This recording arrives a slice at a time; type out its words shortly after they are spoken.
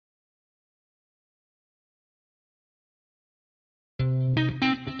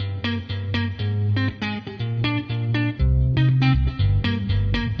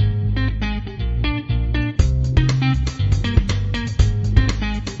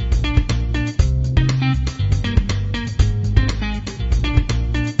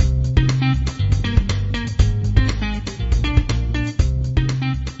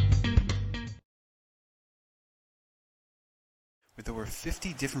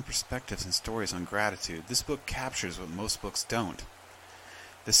50 different perspectives and stories on gratitude, this book captures what most books don't.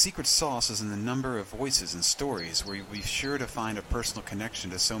 The secret sauce is in the number of voices and stories where you'll be sure to find a personal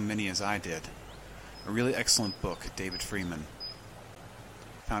connection to so many as I did. A really excellent book, David Freeman.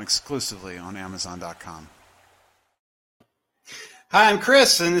 Found exclusively on Amazon.com. Hi, I'm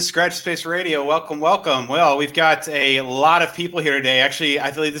Chris, and this is Gratitude Space Radio. Welcome, welcome. Well, we've got a lot of people here today. Actually, I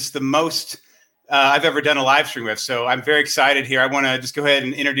believe this is the most I've ever done a live stream with, so I'm very excited here. I want to just go ahead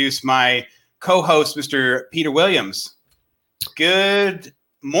and introduce my co-host, Mr. Peter Williams. Good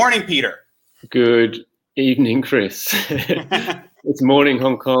morning, Peter. Good evening, Chris. It's morning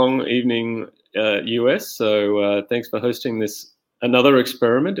Hong Kong, evening US, so thanks for hosting this another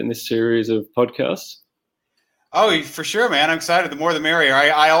experiment in this series of podcasts. Oh, for sure, man. I'm excited. The more the merrier.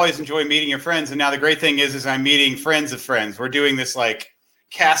 I always enjoy meeting your friends. And now the great thing is I'm meeting friends of friends. We're doing this like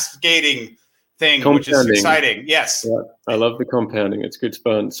cascading thing, which is exciting. Yes. Yeah, I love the compounding. It's good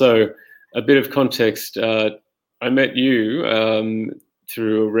fun. So a bit of context. I met you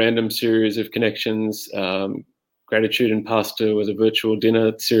through a random series of connections. Gratitude and Pasta was a virtual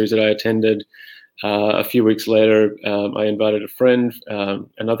dinner series that I attended. A few weeks later, I invited a friend,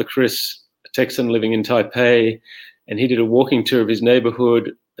 another Chris, Texan living in Taipei, and he did a walking tour of his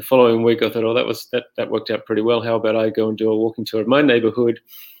neighborhood. The following week, I thought, that worked out pretty well. How about I go and do a walking tour of my neighborhood?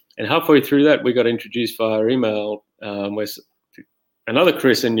 And halfway through that, we got introduced via email, where another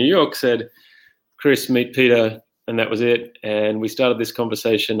Chris in New York said, "Chris, meet Peter," and that was it. And we started this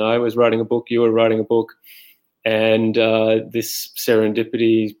conversation. I was writing a book, you were writing a book, and this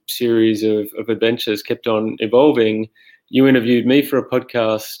serendipity series of adventures kept on evolving. You interviewed me for a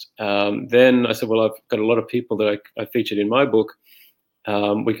podcast. Then I said, well, I've got a lot of people that I featured in my book.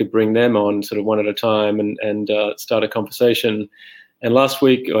 We could bring them on sort of one at a time and start a conversation. And last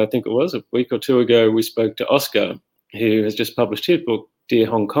week, I think it was a week or two ago, we spoke to Oscar, who has just published his book, Dear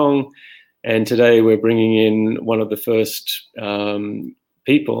Hong Kong. And today we're bringing in one of the first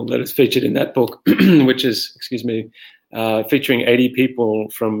people that is featured in that book, which is, featuring 80 people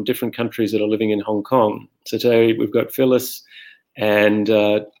from different countries that are living in Hong Kong. So today we've got Phyllis and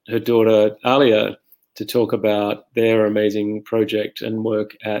her daughter Alia to talk about their amazing project and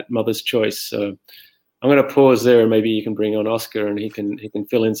work at Mother's Choice. So I'm going to pause there, and maybe you can bring on Oscar and he can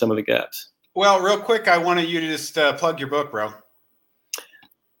fill in some of the gaps. Well, real quick, I wanted you to just plug your book, bro.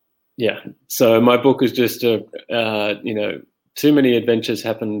 Yeah. So my book is just too many adventures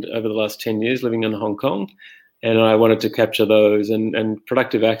happened over the last 10 years living in Hong Kong. And I wanted to capture those. And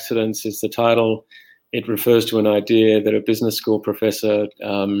Productive Accidents is the title. It refers to an idea that a business school professor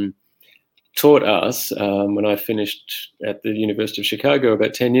taught us when I finished at the University of Chicago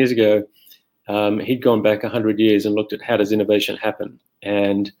about 10 years ago. He'd gone back 100 years and looked at how does innovation happen.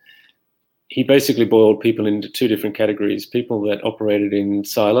 And he basically boiled people into two different categories: people that operated in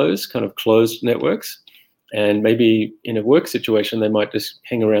silos, kind of closed networks. And maybe in a work situation, they might just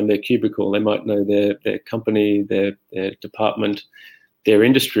hang around their cubicle. They might know their company, their department, their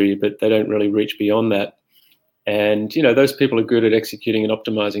industry, but they don't really reach beyond that. And, those people are good at executing and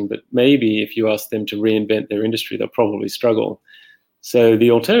optimizing, but maybe if you ask them to reinvent their industry, they'll probably struggle. So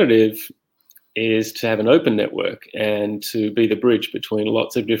the alternative is to have an open network and to be the bridge between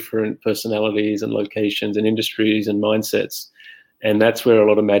lots of different personalities and locations and industries and mindsets. And that's where a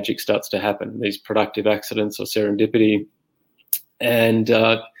lot of magic starts to happen, these productive accidents or serendipity. And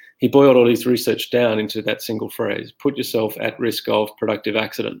he boiled all his research down into that single phrase: put yourself at risk of productive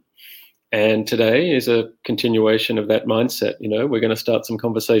accident. And today is a continuation of that mindset. We're going to start some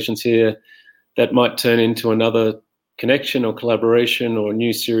conversations here that might turn into another connection or collaboration or a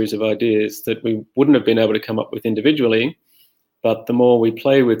new series of ideas that we wouldn't have been able to come up with individually. But the more we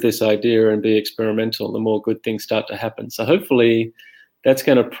play with this idea and be experimental, the more good things start to happen. So hopefully that's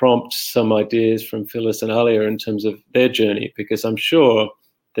going to prompt some ideas from Phyllis and Alia in terms of their journey, because I'm sure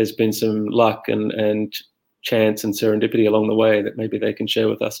there's been some luck and chance and serendipity along the way that maybe they can share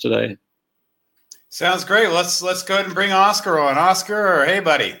with us today. Sounds great. Let's go ahead and bring Oscar on. Oscar, hey,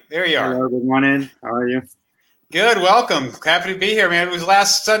 buddy. There you are. Hello, good morning. How are you? Good. Welcome. Happy to be here, man. It was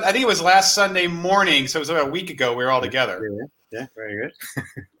last Sunday morning, so it was about a week ago we were all together. Yeah, very good.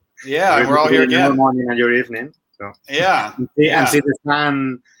 Yeah, and we're all here again. Your morning and your evening. So yeah, and see the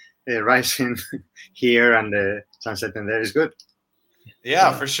sun rising here and the sun setting there is good.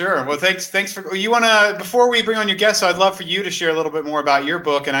 Yeah, for sure. Well, thanks for you. Want to, before we bring on your guests, I'd love for you to share a little bit more about your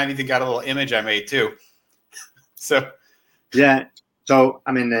book, and I even got a little image I made too. So, yeah, So,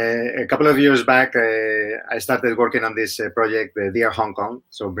 I mean, a couple of years back, I started working on this project, Dear Hong Kong.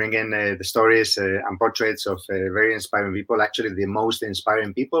 So, bringing the stories and portraits of very inspiring people, actually the most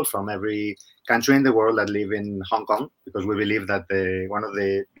inspiring people from every country in the world that live in Hong Kong, because we believe that one of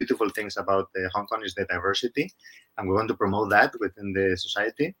the beautiful things about Hong Kong is the diversity, and we want to promote that within the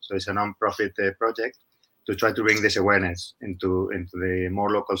society. So, it's a non-profit project to try to bring this awareness into the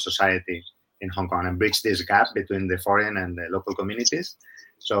more local society in Hong Kong and bridge this gap between the foreign and the local communities.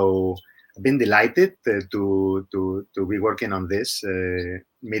 So I've been delighted to be working on this,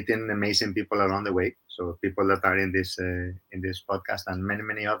 meeting amazing people along the way. So people that are in this podcast and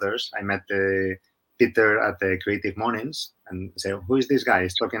many others. I met Peter at the Creative Mornings and say, who is this guy?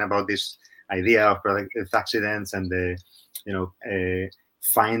 He's talking about this idea of productive accidents and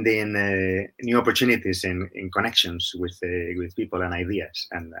finding new opportunities in connections with people and ideas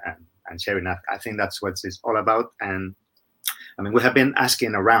and sharing that. I think that's what it's all about. And I mean, we have been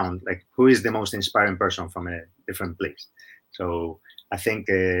asking around, like, who is the most inspiring person from a different place? So I think,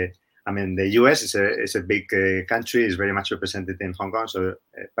 I mean, the US is a big country, is very much represented in Hong Kong. So,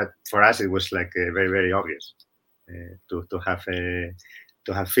 but for us, it was like very obvious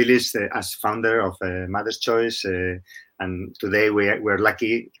to have Phyllis as founder of Mother's Choice. And today we're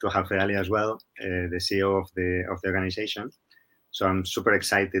lucky to have Ali as well, the CEO of the organization. So I'm super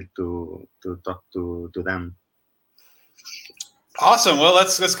excited to talk to them. Awesome. Well,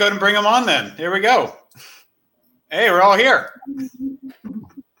 let's go ahead and bring them on then. Here we go. Hey, we're all here.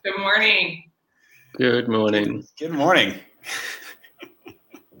 Good morning. Good morning. Good morning.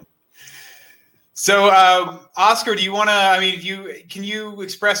 So, Oscar, do you want to? I mean, can you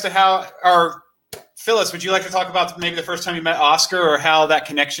express to how, or Phyllis, would you like to talk about maybe the first time you met Oscar or how that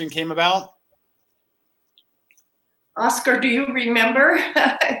connection came about? Oscar, do you remember?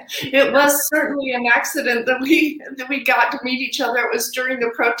 It was certainly an accident that we got to meet each other. It was during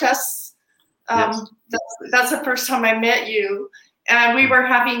the protests. Yes. That's the first time I met you. And we were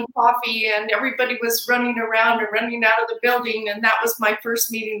having coffee and everybody was running around and running out of the building. And that was my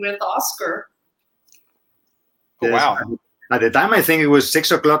first meeting with Oscar. Oh, wow. At the time, I think it was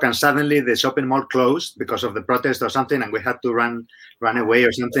 6 o'clock and suddenly the shopping mall closed because of the protest or something. And we had to run away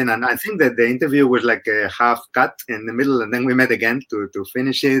or something. And I think that the interview was like a half cut in the middle. And then we met again to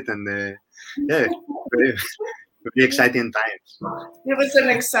finish it. And yeah, very exciting times. It was an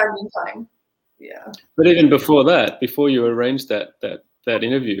exciting time. Yeah. But even before that, before you arranged that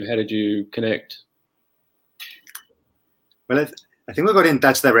interview, how did you connect? Well, I think we got in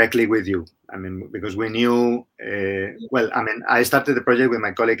touch directly with you. I mean, because we knew, I started the project with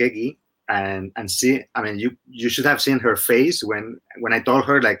my colleague Egi, and see, I mean, you should have seen her face when I told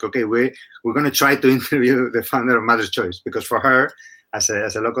her, like, okay, we're going to try to interview the founder of Mother's Choice, because for her, as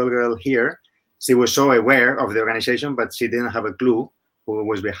a local girl here, she was so aware of the organization, but she didn't have a clue who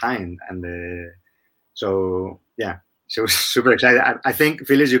was behind. And so, yeah, she was super excited. I think,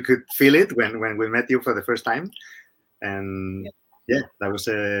 Phyllis, you could feel it when we met you for the first time. And yeah, that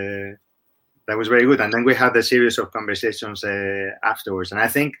was very good. And then we had a series of conversations afterwards. And I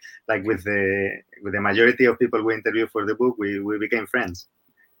think, like with the majority of people we interviewed for the book, we became friends,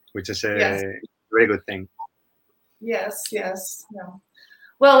 which is a very good thing. Yes. Yeah.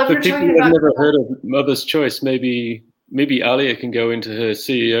 Well, if For you're people talking who have about never heard of Mother's Choice, maybe Alia can go into her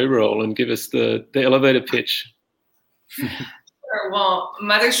CEO role and give us the elevator pitch. Sure. Well,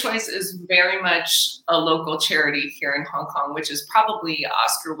 Mother's Choice is very much a local charity here in Hong Kong, which is probably,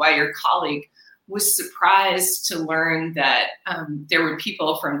 Oscar, why your colleague was surprised to learn that there were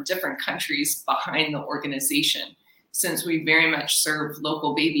people from different countries behind the organization, since we very much serve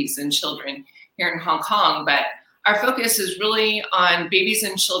local babies and children here in Hong Kong. But our focus is really on babies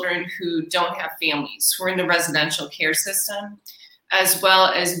and children who don't have families, who are in the residential care system, as well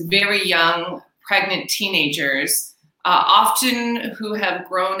as very young pregnant teenagers, often who have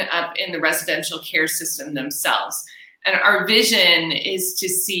grown up in the residential care system themselves. And our vision is to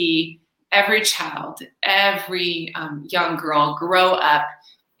see every child, every young girl grow up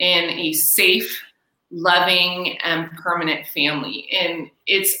in a safe, loving, and permanent family. And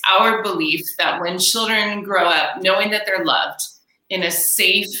it's our belief that when children grow up knowing that they're loved in a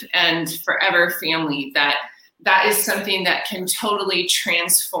safe and forever family, that is something that can totally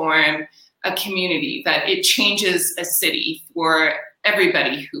transform a community, that it changes a city for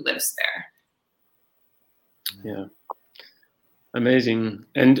everybody who lives there. Yeah. Amazing.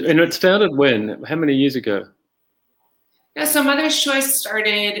 And it started when? How many years ago? Yeah, so Mother's Choice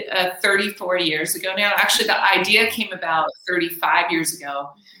started 34 years ago now. Actually, the idea came about 35 years ago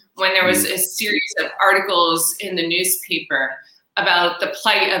when there was a series of articles in the newspaper about the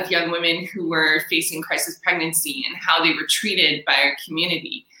plight of young women who were facing crisis pregnancy and how they were treated by our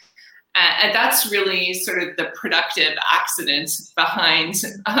community. And that's really sort of the productive accident behind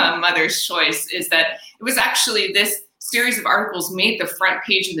Mother's Choice, is that it was actually this series of articles made the front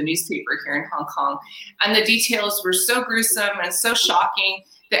page of the newspaper here in Hong Kong. And the details were so gruesome and so shocking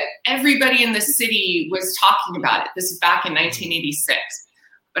that everybody in the city was talking about it. This is back in 1986.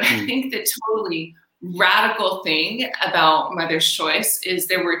 But I think the totally radical thing about Mother's Choice is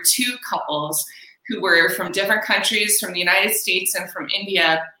there were two couples who were from different countries, from the United States and from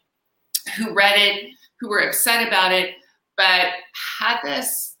India, who read it, who were upset about it, but had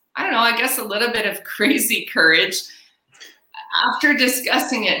this, I don't know, I guess a little bit of crazy courage after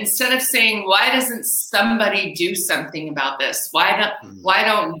discussing it. Instead of saying, why doesn't somebody do something about this? Why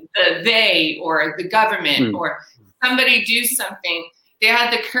don't they or the government or somebody do something? They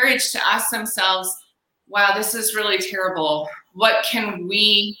had the courage to ask themselves, wow, this is really terrible. What can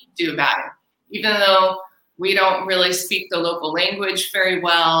we do about it? Even though we don't really speak the local language very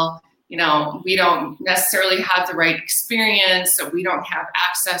well, you know, we don't necessarily have the right experience, so we don't have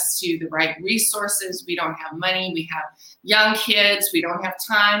access to the right resources, we don't have money, we have young kids, we don't have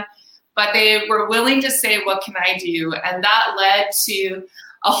time, but they were willing to say, what can I do? And that led to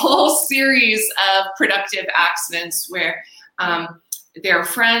a whole series of productive accidents where their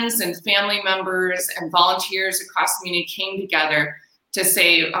friends and family members and volunteers across the community came together to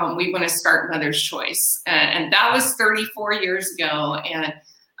say, we want to start Mother's Choice. And that was 34 years ago. And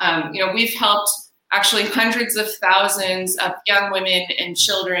you know, we've helped actually hundreds of thousands of young women and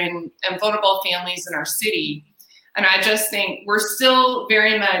children and vulnerable families in our city. And I just think we're still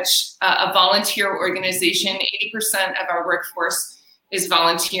very much a volunteer organization. 80% of our workforce is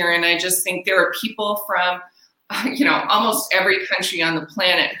volunteer. And I just think there are people from, you know, almost every country on the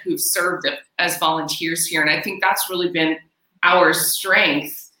planet who've served as volunteers here. And I think that's really been our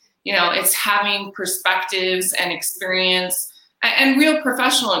strength. You know, it's having perspectives and experience and real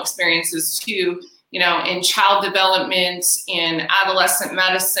professional experiences too, you know, in child development, in adolescent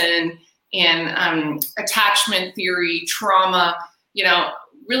medicine, in attachment theory, trauma, you know,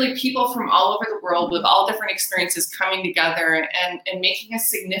 really people from all over the world with all different experiences coming together and making a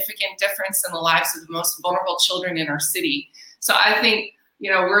significant difference in the lives of the most vulnerable children in our city. So I think, you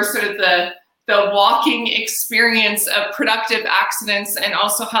know, we're sort of the walking experience of productive accidents, and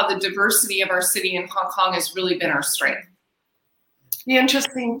also how the diversity of our city in Hong Kong has really been our strength. The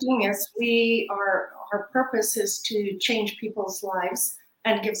interesting thing is our purpose is to change people's lives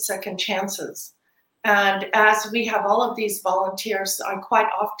and give second chances. And as we have all of these volunteers, I quite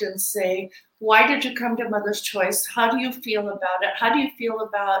often say, why did you come to Mother's Choice? How do you feel about it? How do you feel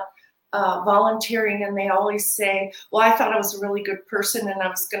about volunteering? And they always say, well, I thought I was a really good person and I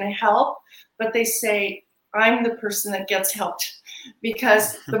was going to help. But they say, I'm the person that gets helped,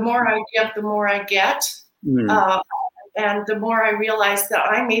 because the more I give, the more I get. And the more I realize that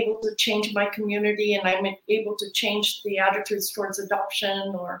I'm able to change my community, and I'm able to change the attitudes towards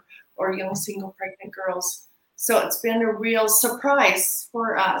adoption or young single pregnant girls. So it's been a real surprise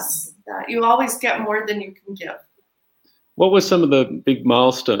for us that you always get more than you can give. What were some of the big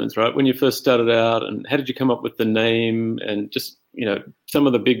milestones, right, when you first started out, and how did you come up with the name, and just, you know, some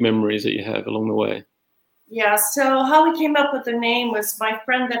of the big memories that you have along the way? Yeah, so how we came up with the name was my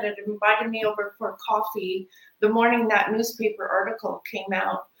friend that had invited me over for coffee the morning that newspaper article came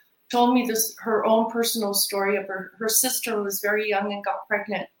out, told me her own personal story of her sister who was very young and got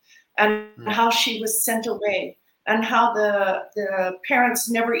pregnant, and how she was sent away, and how the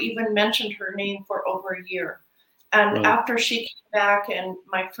parents never even mentioned her name for over a year. And after she came back and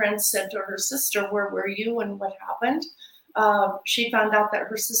my friend said to her sister, where were you and what happened? She found out that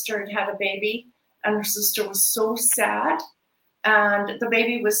her sister had had a baby, and her sister was so sad, and the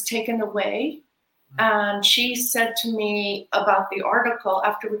baby was taken away. And she said to me about the article,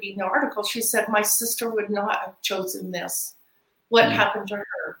 after reading the article, she said, my sister would not have chosen this. What happened to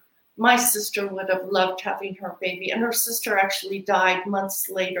her? My sister would have loved having her baby. And her sister actually died months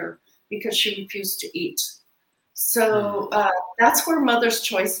later because she refused to eat. So that's where Mother's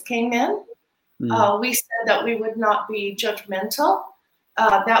Choice came in. We said that we would not be judgmental,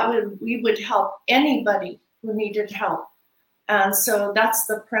 we would help anybody who needed help. And so that's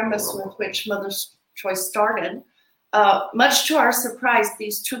the premise with which Mother's Choice started. Much to our surprise,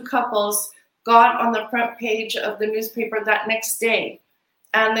 these two couples got on the front page of the newspaper that next day.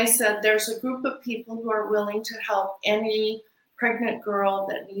 And they said, there's a group of people who are willing to help any pregnant girl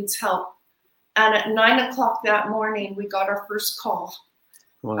that needs help. And at 9:00 that morning, we got our first call.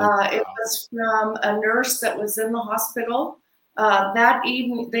 Wow. It was from a nurse that was in the hospital That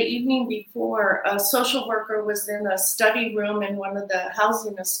evening, the evening before, a social worker was in a study room in one of the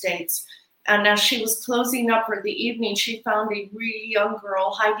housing estates. And as she was closing up for the evening, she found a really young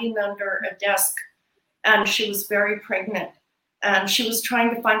girl hiding under a desk. And she was very pregnant. And she was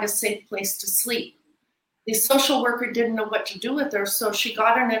trying to find a safe place to sleep. The social worker didn't know what to do with her, so she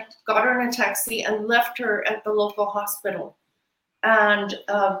got her in a taxi and left her at the local hospital. And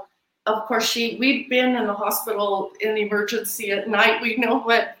of course, we've been in a hospital in emergency at night. We know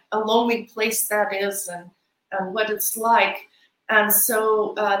what a lonely place that is and what it's like. And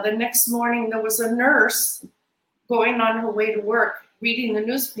so the next morning, there was a nurse going on her way to work, reading the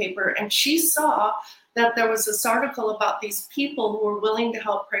newspaper, and she saw that there was this article about these people who were willing to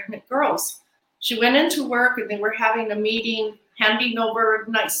help pregnant girls. She went into work and they were having a meeting, handing over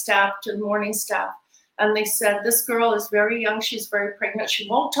night staff to the morning staff. And they said, this girl is very young. She's very pregnant. She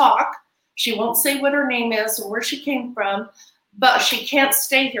won't talk. She won't say what her name is or where she came from, but she can't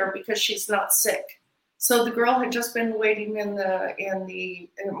stay here because she's not sick. So the girl had just been waiting in the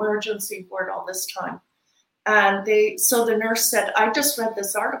emergency ward all this time. And so the nurse said, I just read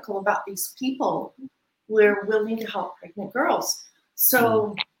this article about these people who are willing to help pregnant girls.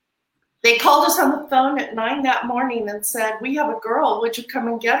 So they called us on the phone at 9 that morning and said, we have a girl, would you come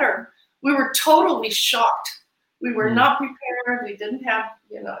and get her? We were totally shocked. We were not prepared. We didn't have,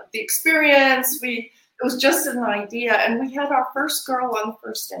 the experience. It was just an idea. And we had our first girl on the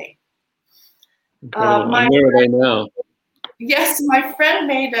first day. Where are they now? Yes, my friend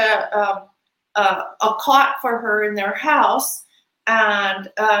made a cot for her in their house. And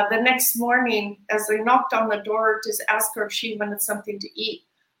the next morning, as they knocked on the door to ask her if she wanted something to eat,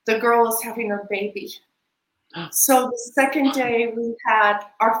 the girl was having her baby. So the second day, we had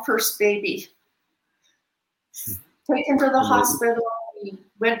our first baby. Taken to the hospital, we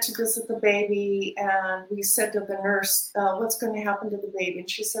went to visit the baby, and we said to the nurse, what's going to happen to the baby? And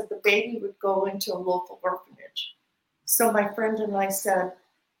she said the baby would go into a local orphanage. So my friend and I said,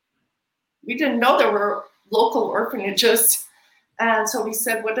 we didn't know there were local orphanages. And so we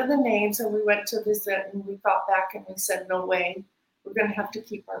said, what are the names? And we went to visit, and we got back and we said, no way. We're going to have to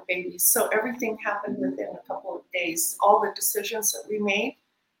keep our babies. So everything happened within a couple of days. All the decisions that we made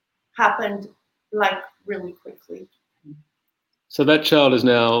happened really quickly. So that child is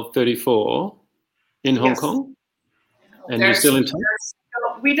now 34 in Hong Kong? And you're still in touch?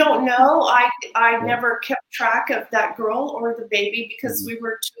 We don't know. I never kept track of that girl or the baby because we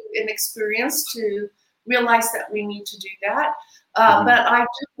were too inexperienced to realize that we need to do that. But I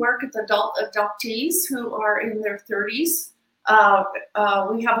do work with adult adoptees who are in their 30s.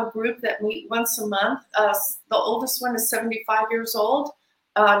 We have a group that meet once a month. The oldest one is 75 years old,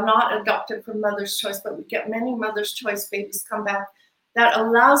 not adopted from Mother's Choice, but we get many Mother's Choice babies come back. That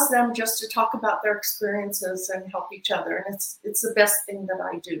allows them just to talk about their experiences and help each other. And it's the best thing that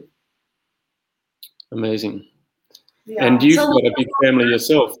I do. Amazing. Yeah. And you've got a big family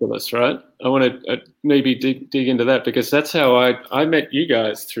yourself, Phyllis, right? I want to maybe dig into that because that's how I met you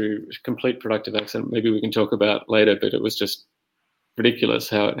guys through Complete Productive Accident. Maybe we can talk about later, but it was just ridiculous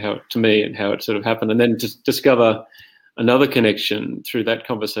how to me and how it sort of happened. And then to discover another connection through that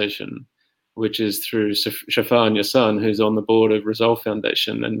conversation, which is through Shafan, your son, who's on the board of Resolve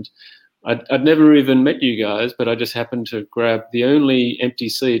Foundation. And I'd never even met you guys, but I just happened to grab the only empty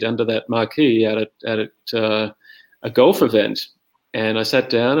seat under that marquee at a golf event. And I sat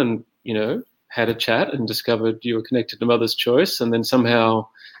down and, had a chat and discovered you were connected to Mother's Choice. And then somehow,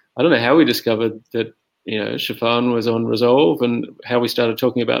 I don't know how we discovered that, Shafan was on Resolve and how we started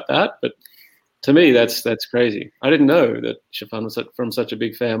talking about that. But to me, that's crazy. I didn't know that Shafan was from such a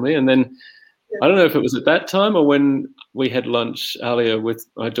big family. And then I don't know if it was at that time or when we had lunch earlier with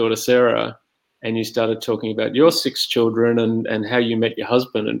my daughter, Sarah, and you started talking about your 6 children and how you met your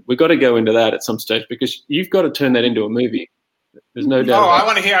husband. And we've got to go into that at some stage because you've got to turn that into a movie. There's no doubt. Oh, I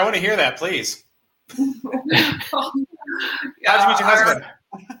want to hear that, please. How did you meet your husband?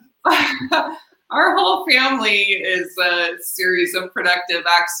 Our whole family is a series of productive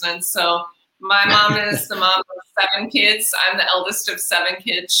accidents. So my mom is the mom of 7 kids. I'm the eldest of 7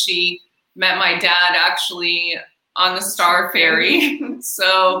 kids. She met my dad actually on the Star Ferry.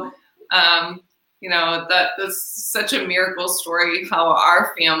 So, that's such a miracle story how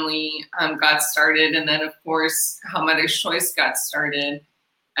our family got started. And then, of course, how Mother's Choice got started.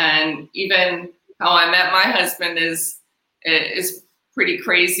 And even how I met my husband is pretty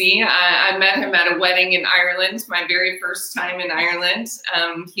crazy. I met him at a wedding in Ireland, my very first time in Ireland.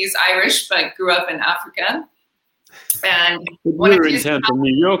 He's Irish, but grew up in Africa. And you were in town from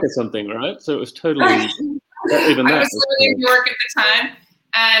New York or something, right? So it was totally even that. I was living in New York at the time.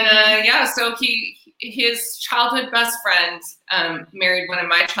 And so his childhood best friend married one of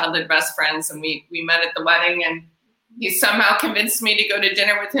my childhood best friends, and we met at the wedding, and he somehow convinced me to go to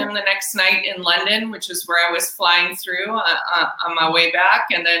dinner with him the next night in London, which is where I was flying through on my way back,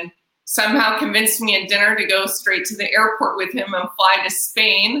 and then somehow convinced me at dinner to go straight to the airport with him and fly to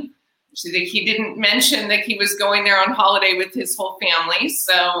Spain. So that he didn't mention that he was going there on holiday with his whole family.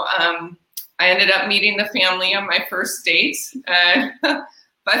 So I ended up meeting the family on my first date. By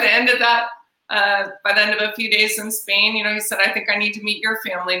the end of a few days in Spain, he said, I think I need to meet your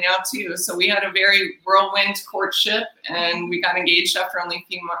family now too. So we had a very whirlwind courtship, and we got engaged after only a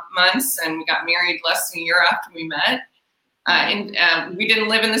few months, and we got married less than a year after we met. And we didn't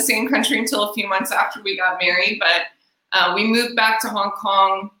live in the same country until a few months after we got married, but we moved back to Hong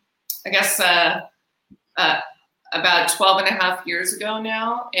Kong, I guess, about 12 and a half years ago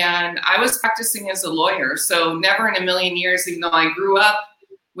now. And I was practicing as a lawyer. So never in a million years, even though I grew up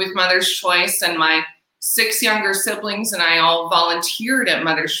with Mother's Choice, and my 6 younger siblings and I all volunteered at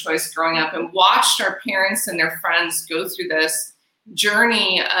Mother's Choice growing up and watched our parents and their friends go through this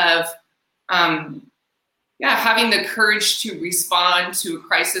journey of having the courage to respond to a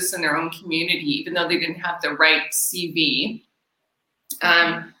crisis in their own community, even though they didn't have the right CV.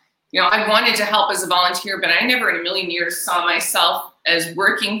 I wanted to help as a volunteer, but I never in a million years saw myself as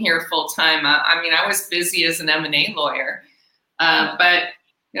working here full time. I was busy as an M&A lawyer, but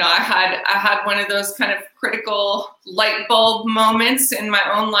I had one of those kind of critical light bulb moments in my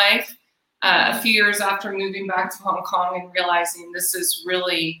own life a few years after moving back to Hong Kong and realizing this is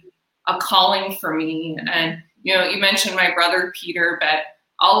really a calling for me. And you mentioned my brother Peter, but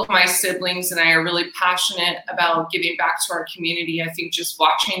all of my siblings and I are really passionate about giving back to our community. I think just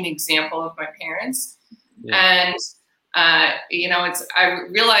watching the example of my parents, and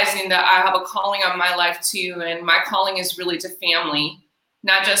I'm realizing that I have a calling on my life too, and my calling is really to family,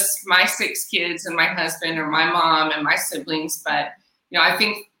 not just my 6 kids and my husband or my mom and my siblings, but I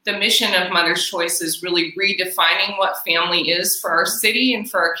think the mission of Mother's Choice is really redefining what family is for our city and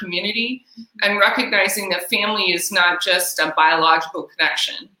for our community, and recognizing that family is not just a biological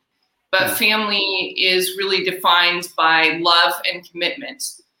connection, but family is really defined by love and commitment.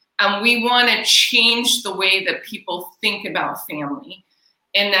 And we want to change the way that people think about family.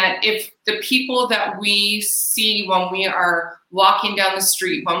 And that if the people that we see when we are walking down the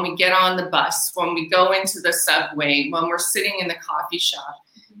street, when we get on the bus, when we go into the subway, when we're sitting in the coffee shop,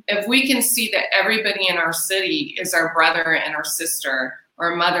 if we can see that everybody in our city is our brother and our sister,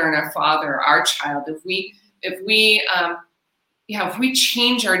 our mother and our father, our child, if we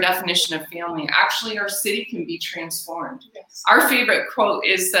change our definition of family, actually our city can be transformed. Yes. Our favorite quote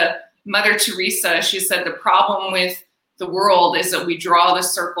is Mother Teresa. She said, the problem with the world is that we draw the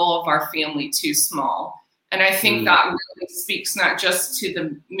circle of our family too small. And I think that really speaks not just to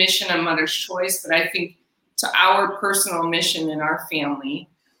the mission of Mother's Choice, but I think to our personal mission in our family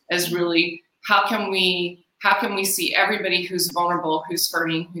is really how can we see everybody who's vulnerable, who's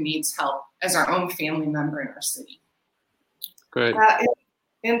hurting, who needs help as our own family member in our city. Great.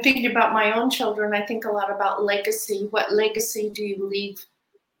 And thinking about my own children, I think a lot about legacy. What legacy do you leave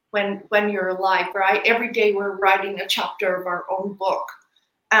when you're alive, right? Every day we're writing a chapter of our own book.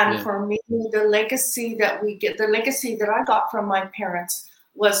 And for me, the legacy that I got from my parents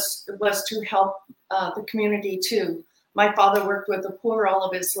was to help the community too. My father worked with the poor all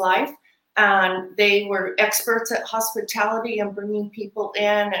of his life, and they were experts at hospitality and bringing people in.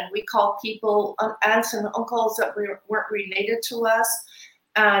 And we called people aunts and uncles that weren't related to us,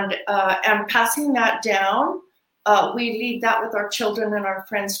 and passing that down. We lead that with our children and our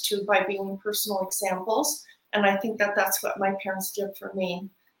friends too by being personal examples. And I think that that's what my parents did for me.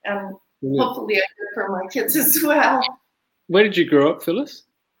 And hopefully I did for my kids as well. Where did you grow up, Phyllis?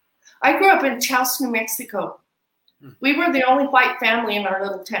 I grew up in Taos, New Mexico. We were the only white family in our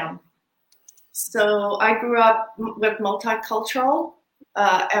little town. So I grew up with multicultural.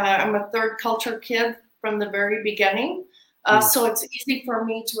 And I'm a third culture kid from the very beginning. So it's easy for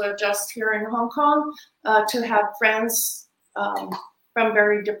me to adjust here in Hong Kong, to have friends from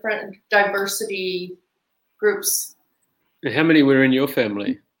very different diversity groups. And how many were in your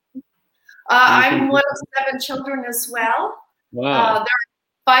family? I'm one of 7 children as well. Wow.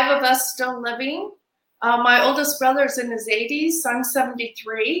 There are 5 of us still living. My oldest brother's in his 80s. I'm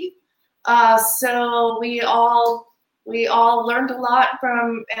 73. So we all learned a lot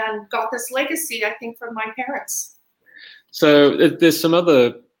from and got this legacy, I think, from my parents. So there's some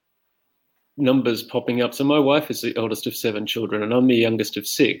other numbers popping up. So my wife is the eldest of 7 children, and I'm the youngest of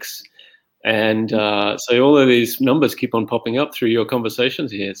 6. And so all of these numbers keep on popping up through your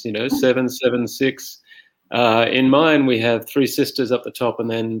conversations here. 7, 7, 6. In mine, we have 3 sisters up the top and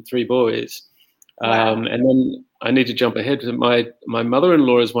then 3 boys. Wow. And then I need to jump ahead. My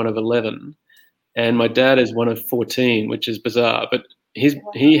mother-in-law is one of 11, and my dad is one of 14, which is bizarre. But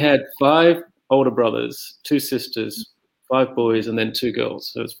he had 5 older brothers, 2 sisters, 5 boys, and then 2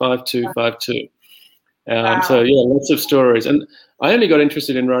 girls. So it's 5-2, 5-2. Wow. So yeah, lots of stories. And I only got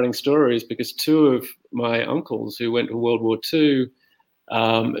interested in writing stories because 2 of my uncles who went to World War II,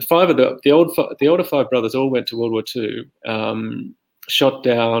 5 of the older 5 brothers all went to World War II, shot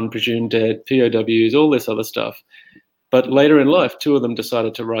down, presumed dead, POWs, all this other stuff. But later in life, 2 of them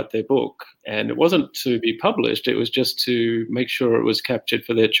decided to write their book, and it wasn't to be published. It was just to make sure it was captured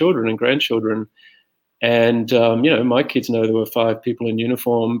for their children and grandchildren. And, my kids know there were 5 people in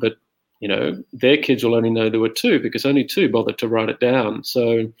uniform, but, their kids will only know there were 2 because only 2 bothered to write it down.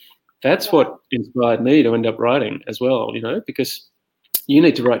 So that's what inspired me to end up writing as well, because you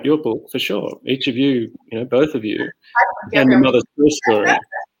need to write your book for sure. Each of you, both of you, and your mother's first story.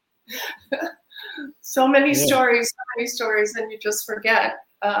 So many stories, and you just forget.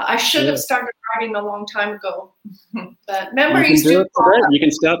 I should have started writing a long time ago, but memories do. You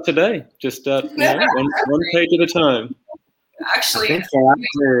can start today. Just start one page at a time. Actually, I think for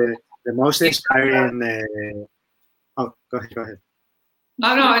us, the most inspiring. Go ahead.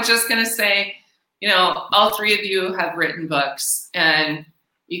 Oh no, I was just gonna say, all 3 of you have written books, and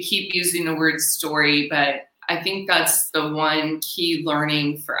you keep using the word story, but I think that's the one key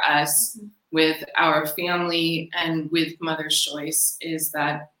learning for us with our family and with Mother's Choice is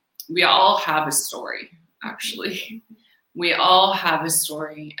that we all have a story, actually. We all have a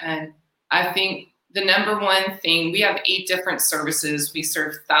story. And I think the number one thing, we have 8 different services. We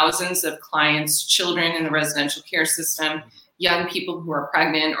serve thousands of clients, children in the residential care system, young people who are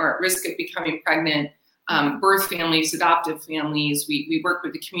pregnant or at risk of becoming pregnant, birth families, adoptive families. We work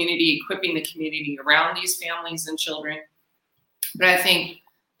with the community, equipping the community around these families and children. But I think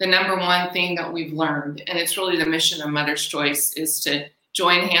the number one thing that we've learned, and it's really the mission of Mother's Choice, is to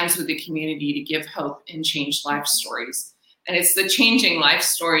join hands with the community to give hope and change life stories. And it's the changing life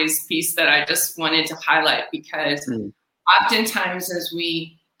stories piece that I just wanted to highlight because oftentimes as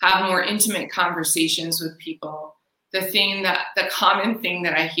we have more intimate conversations with people, the common thing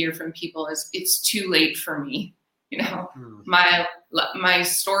that I hear from people is it's too late for me. My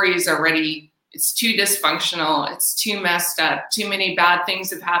story is already, it's too dysfunctional. It's too messed up. Too many bad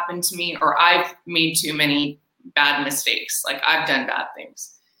things have happened to me, or I've made too many bad mistakes. Like I've done bad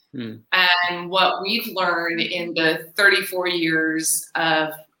things. And what we've learned in the 34 years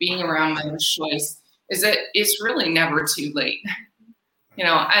of being around Mother's Choice is that it's really never too late.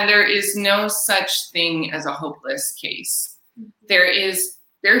 And there is no such thing as a hopeless case.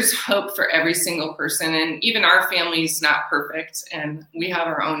 There's hope for every single person, and even our family is not perfect, and we have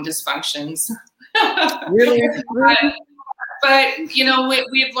our own dysfunctions. Really? But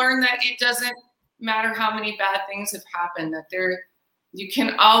we've learned that it doesn't matter how many bad things have happened, that you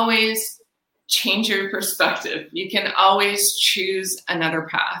can always change your perspective. You can always choose another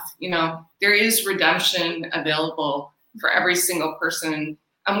path. There is redemption available for every single person.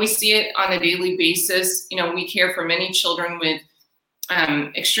 And we see it on a daily basis. We care for many children with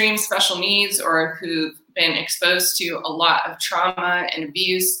extreme special needs or who've been exposed to a lot of trauma and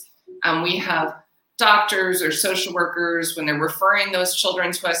abuse. We have doctors or social workers, when they're referring those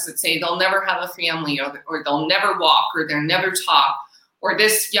children to us, that say they'll never have a family or they'll never walk or they'll never talk. Or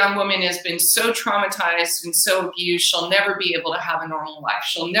this young woman has been so traumatized and so abused, she'll never be able to have a normal life.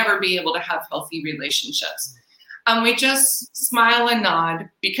 She'll never be able to have healthy relationships. And we just smile and nod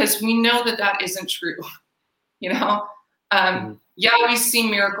because we know that that isn't true. Yeah, we see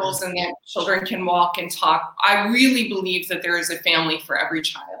miracles and that children can walk and talk. I really believe that there is a family for every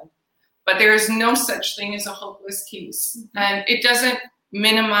child, but there is no such thing as a hopeless case. And it doesn't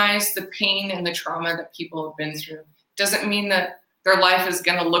minimize the pain and the trauma that people have been through. It doesn't mean that their life is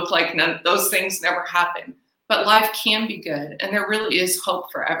going to look like those things never happen, but life can be good. And there really is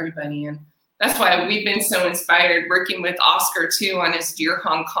hope for everybody. And that's why we've been so inspired working with Oscar too on his Dear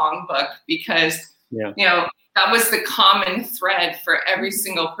Hong Kong book, because, that was the common thread for every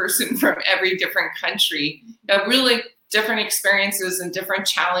single person from every different country. Really different experiences and different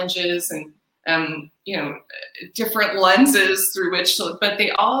challenges and, different lenses through which to look, but they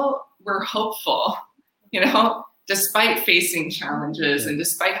all were hopeful, despite facing challenges and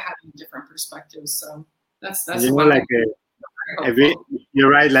despite having different perspectives. So that's you're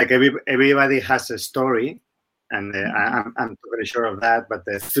right. Like everybody has a story, and I'm totally sure of that. But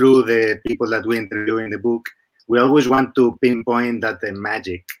through the people that we interview in the book, we always want to pinpoint that the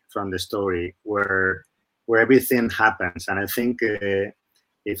magic from the story where everything happens. And I think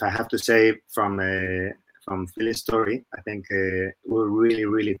if I have to say from from Philly's story, I think we were really,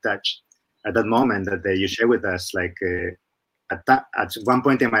 really touched at that moment that you share with us. Like at one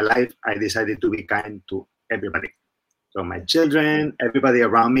point in my life, I decided to be kind to everybody. So my children, everybody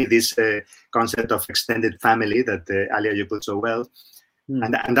around me, this concept of extended family that Alia, you put so well.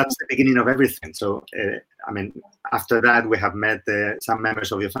 And that's the beginning of everything. So, I mean, after that, we have met some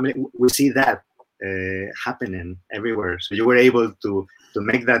members of your family. We see that happening everywhere. So you were able to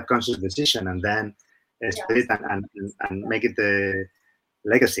make that conscious decision and then spread it and make it a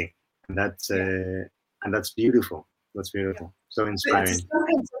legacy. And that's beautiful. That's beautiful. So inspiring.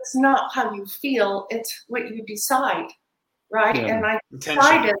 Sometimes it's not how you feel, it's what you decide, right? Yeah. And I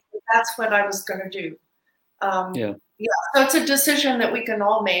decided that's what I was going to do. So it's a decision that we can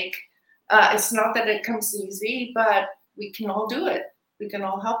all make. It's not that it comes easy, but we can all do it. We can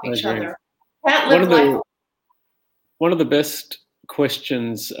all help each other. One of the best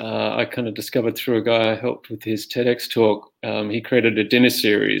questions I kind of discovered through a guy I helped with his TEDx talk. He created a dinner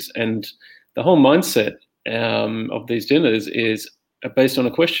series, and the whole mindset of these dinners is based on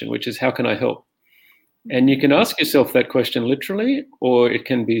a question, which is, how can I help? And you can ask yourself that question literally, or it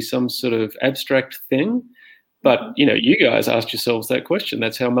can be some sort of abstract thing. But, you know, you guys asked yourselves that question.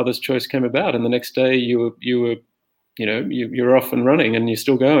 That's how Mother's Choice came about. And the next day you're off and running and you're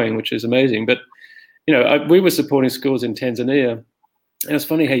still going, which is amazing. But, you know, we were supporting schools in Tanzania. And it's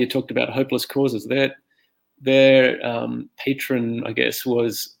funny how you talked about hopeless causes. Their patron, I guess,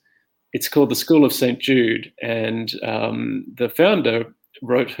 it's called the School of St. Jude. And the founder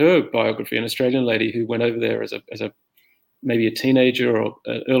wrote her biography, an Australian lady who went over there as a maybe a teenager or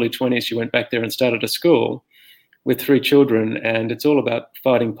early 20s. She went back there and started a school with 3 children, and it's all about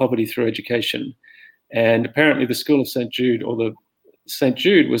fighting poverty through education. And apparently the School of St. Jude, or the St.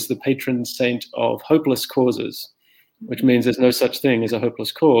 Jude, was the patron saint of hopeless causes, which means there's no such thing as a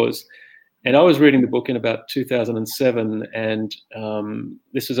hopeless cause. And I was reading the book in about 2007, and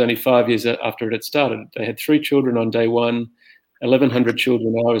this was only 5 years after it had started. They had 3 children on day one, 1,100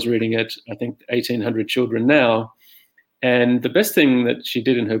 children when I was reading it, I think 1,800 children now. And the best thing that she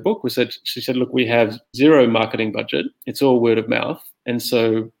did in her book was that she said, look, we have 0 marketing budget. It's all word of mouth. And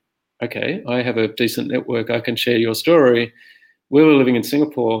so, okay, I have a decent network. I can share your story. We were living in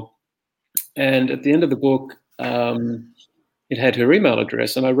Singapore. And at the end of the book, it had her email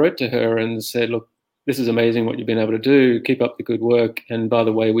address. And I wrote to her and said, look, this is amazing what you've been able to do. Keep up the good work. And by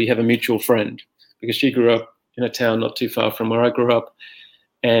the way, we have a mutual friend, because she grew up in a town not too far from where I grew up.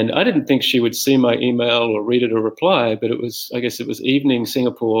 And I didn't think she would see my email or read it or reply, but I guess it was evening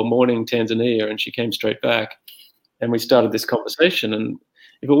Singapore, morning Tanzania, and she came straight back and we started this conversation. And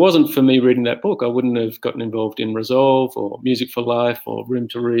if it wasn't for me reading that book, I wouldn't have gotten involved in Resolve or Music for Life or Room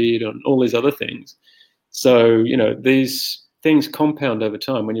to Read and all these other things. So, you know, these things compound over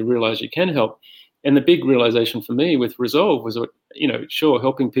time when you realize you can help. And the big realization for me with Resolve was, you know, sure,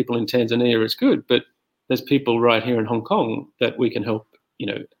 helping people in Tanzania is good, but there's people right here in Hong Kong that we can help, you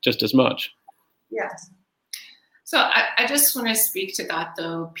know, just as much. Yes. So I just want to speak to that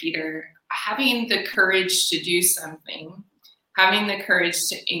though, Peter. Having the courage to do something, having the courage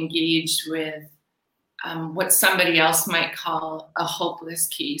to engage with what somebody else might call a hopeless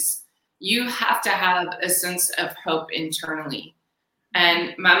case, you have to have a sense of hope internally.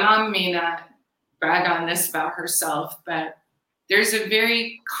 And my mom may not brag on this about herself, but there's a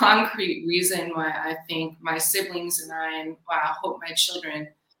very concrete reason why I think my siblings and I, and why I hope my children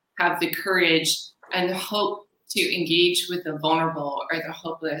have the courage and the hope to engage with the vulnerable or the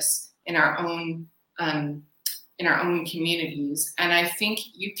hopeless in our own communities. And I think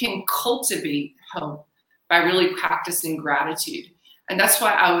you can cultivate hope by really practicing gratitude. And that's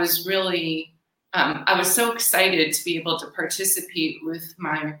why I was really, I was so excited to be able to participate with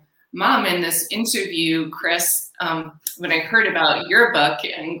my mom in this interview, Chris, when I heard about your book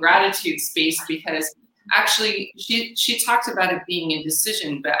and Gratitude Space, because actually she talked about it being a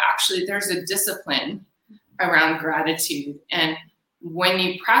decision, but actually there's a discipline around gratitude. And when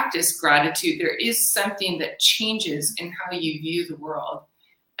you practice gratitude, there is something that changes in how you view the world.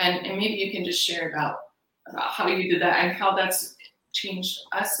 And maybe you can just share about how you did that and how that's changed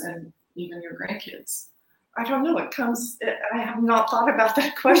us and even your grandkids. I don't know. I have not thought about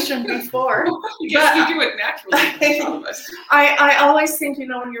that question before. Because you do it naturally. I always think, you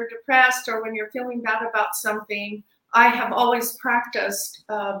know, when you're depressed or when you're feeling bad about something, I have always practiced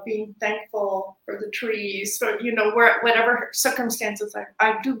being thankful for the trees, or, you know, whatever circumstances,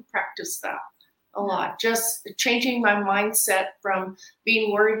 I do practice that a lot. Just changing my mindset from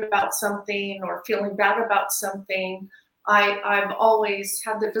being worried about something or feeling bad about something. I've always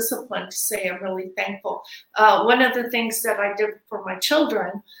had the discipline to say I'm really thankful. One of the things that I did for my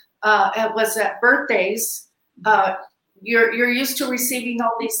children, it was at birthdays. You're used to receiving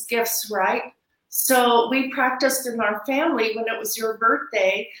all these gifts, right? So we practiced in our family when it was your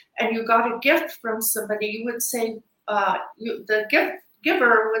birthday and you got a gift from somebody, you would say, the gift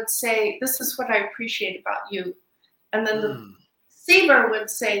giver would say, this is what I appreciate about you. And then the receiver would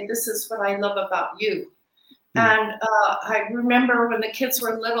say, this is what I love about you. And I remember when the kids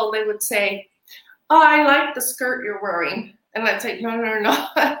were little, they would say, oh, I like the skirt you're wearing. And I'd say, no,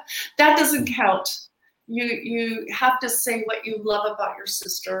 that doesn't count. You have to say what you love about your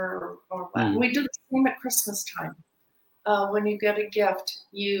sister or what. We do the same at Christmas time. When you get a gift,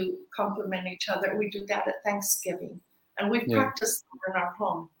 you compliment each other. We do that at Thanksgiving. And we practice in our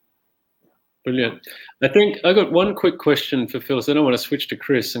home. Brilliant. I think I got one quick question for Phyllis. I don't want to switch to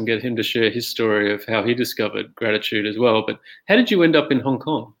Chris and get him to share his story of how he discovered gratitude as well. But how did you end up in Hong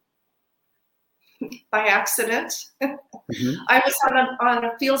Kong? By accident. I was on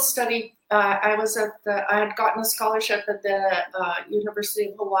a field study. I had gotten a scholarship at the University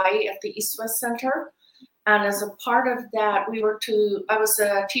of Hawaii at the East-West Center. And as a part of that, I was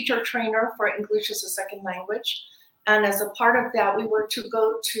a teacher trainer for English as a second language. And as a part of that, we were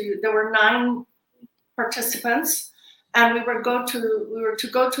there were 9 participants, and we were to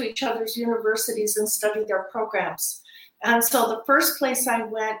go to each other's universities and study their programs. And so the first place I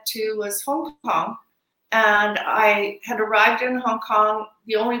went to was Hong Kong, and I had arrived in Hong Kong.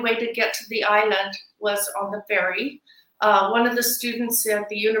 The only way to get to the island was on the ferry. One of the students at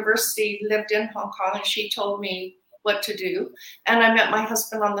the university lived in Hong Kong, and she told me what to do. And I met my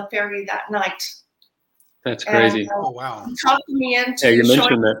husband on the ferry that night. That's crazy. Oh, wow. Talked me into you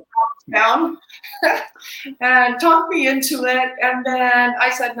mentioned that. Down and talked me into it. And then I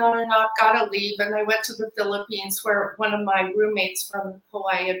said, no, I've got to leave. And I went to the Philippines where one of my roommates from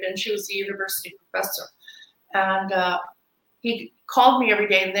Hawaii had been. She was a university professor. And he called me every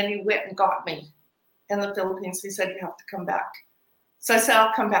day, and then he went and got me in the Philippines. He said, you have to come back. So I said,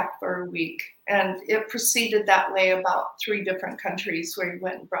 I'll come back for a week. And it proceeded that way about 3 different countries where he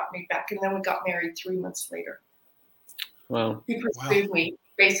went and brought me back. And then we got married 3 months later. Wow. He pursued me,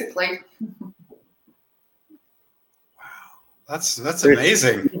 basically. Wow. That's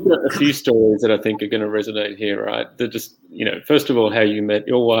amazing. A few stories that I think are going to resonate here, right? They're just, first of all, how you met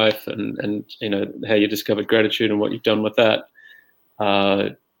your wife and how you discovered gratitude and what you've done with that.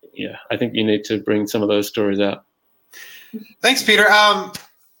 I think you need to bring some of those stories out. Thanks, Peter.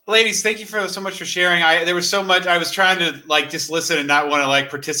 Ladies, thank you so much for sharing. There was so much. I was trying to just listen and not want to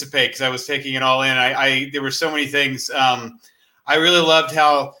participate because I was taking it all in. There were so many things. I really loved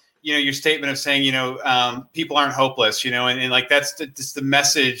how your statement of saying people aren't hopeless. And that's just the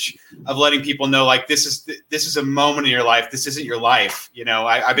message of letting people know this is a moment in your life. This isn't your life.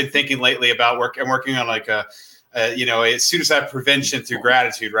 I've been thinking lately about I'm working on a suicide prevention through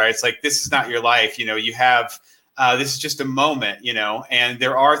gratitude. Right? It's this is not your life. You have. This is just a moment, and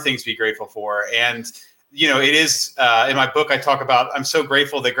there are things to be grateful for. And, it is in my book, I talk about I'm so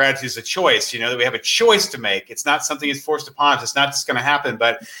grateful that gratitude is a choice, that we have a choice to make. It's not something that's forced upon us. It's not just going to happen,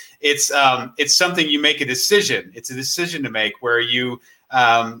 but it's something you make a decision. It's a decision to make where you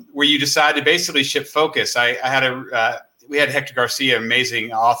decide to basically shift focus. We had Hector Garcia,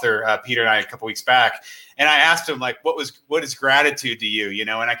 amazing author, Peter and I a couple weeks back. And I asked him what is gratitude to you?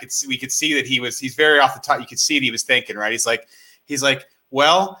 And we could see that he's very off the top. You could see what he was thinking, right? He's like,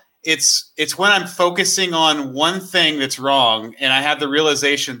 well, it's when I'm focusing on one thing that's wrong. And I have the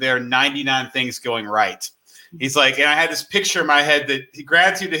realization there are 99 things going right. He's like, and I had this picture in my head that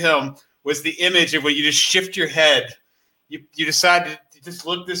gratitude to him was the image of when you just shift your head. You decide to just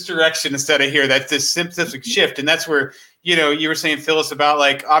look this direction instead of here. That's this simplistic shift. And that's where, you were saying, Phyllis,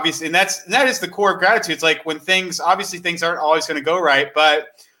 about obviously, and that is the core of gratitude. It's when things aren't always going to go right,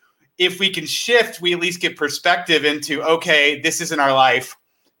 but if we can shift, we at least get perspective into, okay, this isn't our life.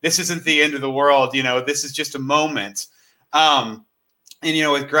 This isn't the end of the world. This is just a moment. And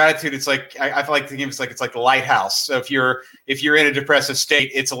with gratitude, it's I feel like thinking it's like the lighthouse. So if you're in a depressive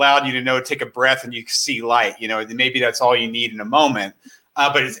state, it's allowed you to take a breath and you see light. Maybe that's all you need in a moment.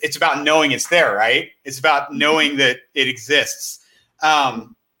 But it's about knowing it's there, right? It's about knowing that it exists.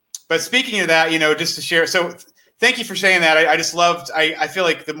 But speaking of that, just to share. So thank you for saying that. I just loved. I feel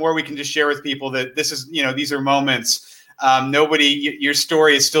like the more we can just share with people that this is, these are moments. Your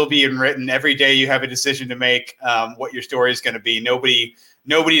story is still being written every day. You have a decision to make. What your story is going to be. Nobody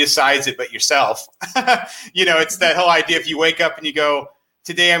decides it but yourself. It's that whole idea. If you wake up and you go,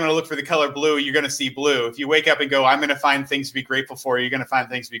 today I'm going to look for the color blue, you're going to see blue. If you wake up and go, I'm going to find things to be grateful for, you're going to find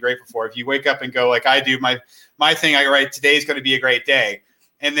things to be grateful for. If you wake up and go, like I do, my thing, I write, today's going to be a great day.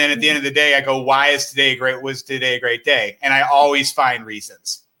 And then at the end of the day, I go, why was today a great day? And I always find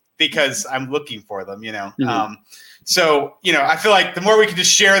reasons. because I'm looking for them, Mm-hmm. So, I feel like the more we can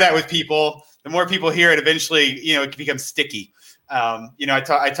just share that with people, the more people hear it, eventually, it can become sticky.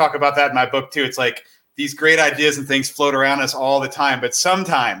 I talk about that in my book too. It's like these great ideas and things float around us all the time, but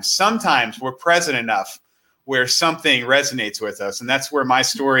sometimes we're present enough where something resonates with us. And that's where my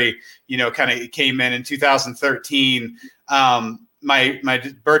story, kind of came in 2013.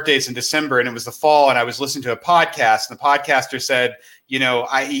 My birthday's in December, and it was the fall, and I was listening to a podcast, and the podcaster said, he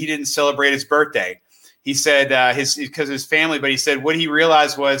didn't celebrate his birthday. He said because of his family, but he said what he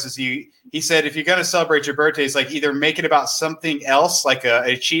realized was he said, if you're going to celebrate your birthday, it's like either make it about something else, like an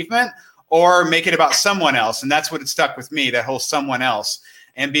achievement, or make it about someone else. And that's what it stuck with me, that whole someone else.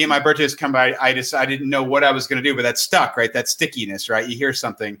 And being my birthday has come by, I didn't know what I was going to do, but that stuck, right? That stickiness, right? You hear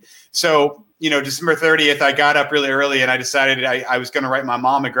something. So, December 30th, I got up really early and I decided I was going to write my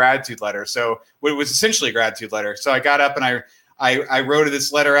mom a gratitude letter. So it was essentially a gratitude letter. So I got up and I wrote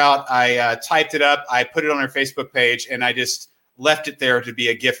this letter out. I typed it up. I put it on her Facebook page, and I just left it there to be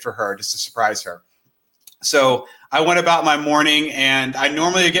a gift for her, just to surprise her. So I went about my morning, and I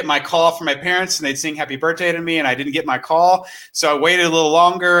normally get my call from my parents, and they'd sing happy birthday to me, and I didn't get my call. So I waited a little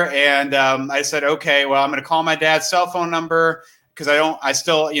longer, and I said, okay, well, I'm going to call my dad's cell phone number, because I want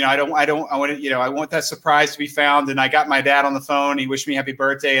that surprise to be found. And I got my dad on the phone. He wished me happy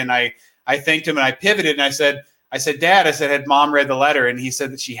birthday, and I thanked him, and I pivoted, and I said, Dad, had Mom read the letter? And he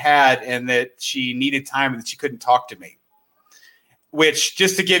said that she had, and that she needed time and that she couldn't talk to me. Which,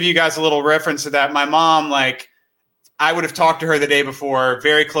 just to give you guys a little reference to that, my mom, I would have talked to her the day before,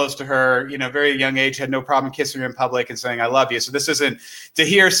 very close to her, very young age, had no problem kissing her in public and saying, I love you. So this isn't to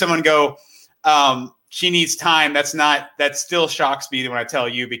hear someone go, she needs time. That still shocks me when I tell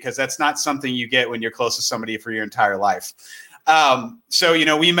you, because that's not something you get when you're close to somebody for your entire life. So,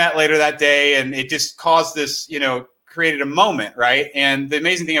 we met later that day, and it just caused this, created a moment, right? And the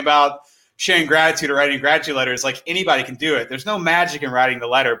amazing thing about sharing gratitude or writing a gratitude letter is anybody can do it. There's no magic in writing the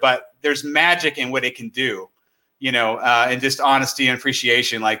letter, but there's magic in what it can do, and just honesty and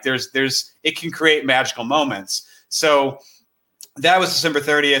appreciation. It can create magical moments. So that was December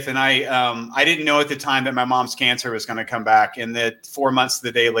 30th. And I didn't know at the time that my mom's cancer was going to come back, and that 4 months to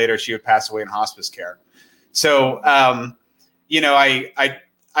the day later, she would pass away in hospice care. So, I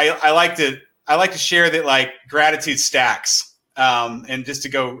like to share that gratitude stacks, and just to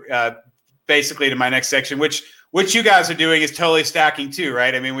go basically to my next section, which you guys are doing is totally stacking too,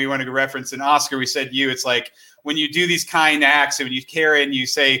 right? I mean, we want to reference, and Oscar, we said it's like when you do these kind acts and when you care and you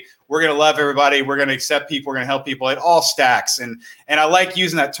say, we're going to love everybody, we're going to accept people, we're going to help people, it all stacks. And I like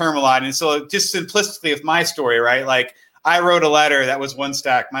using that term a lot. And so just simplistically with my story, right? I wrote a letter, that was one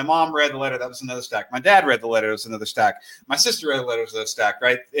stack. My mom read the letter, that was another stack. My dad read the letter, it was another stack. My sister read the letter, it was another stack,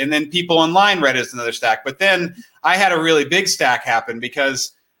 right? And then people online read it as another stack. But then I had a really big stack happen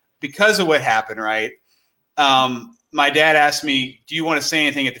because of what happened, right? My dad asked me, do you want to say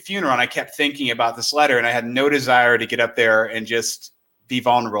anything at the funeral? And I kept thinking about this letter, and I had no desire to get up there and just be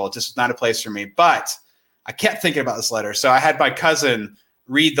vulnerable. It's just not a place for me. But I kept thinking about this letter. So I had my cousin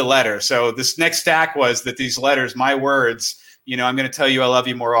read the letter. So this next stack was that these letters, my words, I'm going to tell you I love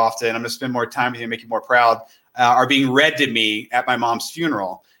you more often, I'm going to spend more time with you and make you more proud, are being read to me at my mom's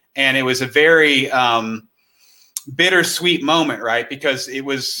funeral. And it was a very bittersweet moment, right? Because it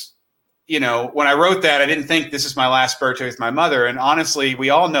was, when I wrote that, I didn't think this is my last birthday with my mother. And honestly, we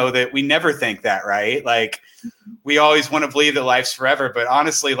all know that we never think that, right? We always want to believe that life's forever, but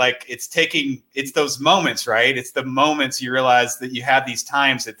honestly, it's those moments, right? It's the moments you realize that you have these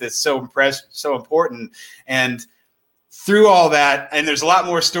times that that's so important. And through all that, and there's a lot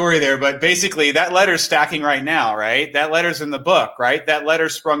more story there, but basically that letter's stacking right now, right? That letter's in the book, right? That letter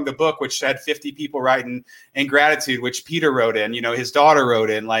sprung the book, which had 50 people writing in gratitude, which Peter wrote in, his daughter wrote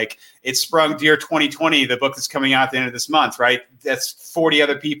in. It sprung Dear 2020, the book that's coming out at the end of this month, right? That's 40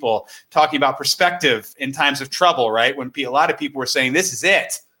 other people talking about perspective in times of trouble, right? When a lot of people were saying, this is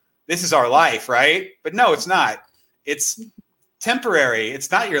it. This is our life, right? But no, it's not. It's temporary. It's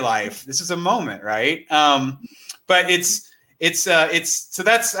not your life. This is a moment, right? But so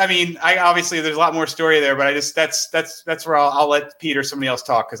that's, I obviously there's a lot more story there, but that's where I'll let Pete or somebody else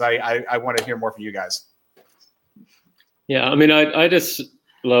talk, because I want to hear more from you guys. Yeah, I just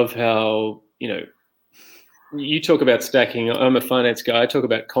love how, you talk about stacking. I'm a finance guy. I talk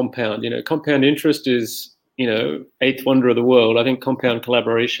about compound. Compound interest is, eighth wonder of the world. I think compound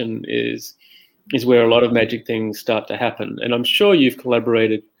collaboration is where a lot of magic things start to happen. And I'm sure you've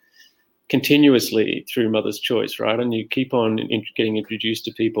collaborated continuously through Mother's Choice, right? And you keep on getting introduced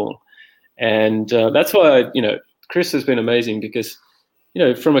to people. And that's why, Chris has been amazing, because,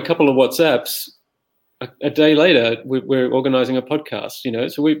 from a couple of WhatsApps, a day later, we're organizing a podcast, you know.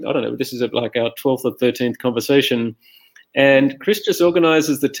 So I don't know, this is like our 12th or 13th conversation. And Chris just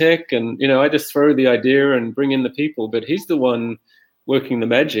organizes the tech, and, you know, I just throw the idea and bring in the people, but he's the one working the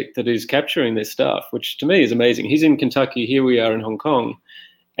magic that is capturing this stuff, which to me is amazing. He's in Kentucky, here we are in Hong Kong.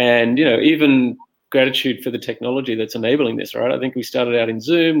 And, you know, even gratitude for the technology that's enabling this, right? I think we started out in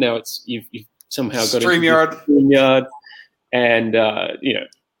Zoom. Now you've somehow got StreamYard. And, you know,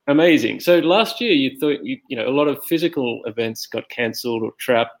 amazing. So last year you thought, you know, a lot of physical events got cancelled, or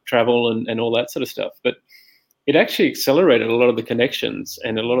travel and all that sort of stuff. But it actually accelerated a lot of the connections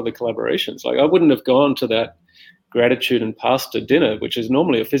and a lot of the collaborations. Like, I wouldn't have gone to that gratitude and pasta dinner, which is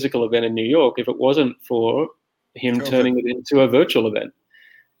normally a physical event in New York, if it wasn't for him turning it into a virtual event.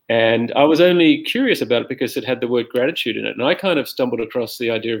 And I was only curious about it because it had the word gratitude in it. And I kind of stumbled across the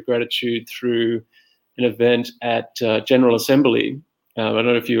idea of gratitude through an event at General Assembly. I don't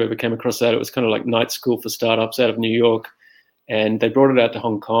know if you ever came across that. It was kind of like night school for startups out of New York. And they brought it out to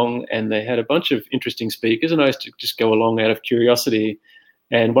Hong Kong, and they had a bunch of interesting speakers, and I used to just go along out of curiosity.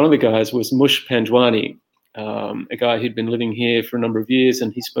 And one of the guys was Mush Panjwani, a guy who'd been living here for a number of years,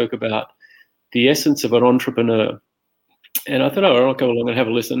 and he spoke about the essence of an entrepreneur. And I thought, oh, I'll go along and have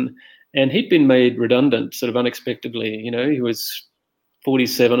a listen. And he'd been made redundant sort of unexpectedly. You know, he was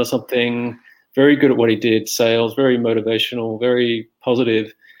 47 or something, very good at what he did, sales, very motivational, very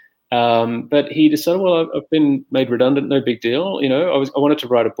positive. But he decided, well, I've been made redundant, no big deal. You know, I wanted to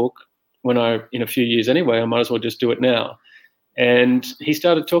write a book in a few years anyway, I might as well just do it now. And he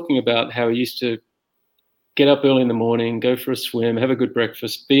started talking about how he used to get up early in the morning, go for a swim, have a good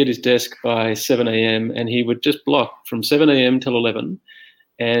breakfast, be at his desk by 7 a.m. And he would just block from 7 a.m. till 11.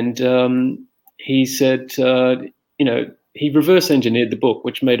 And he said, you know, he reverse engineered the book,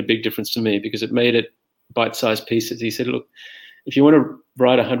 which made a big difference to me because it made it bite-sized pieces. He said, look, if you want to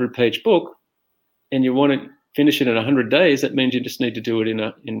write a 100-page book and you want to finish it in 100 days, that means you just need to do it in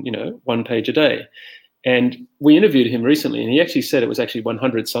you know, 1 page a day. And we interviewed him recently, and he actually said it was actually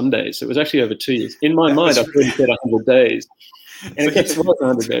 100 Sundays. So it was actually over 2 years. In my mind, I thought he said 100 days, and it gets more than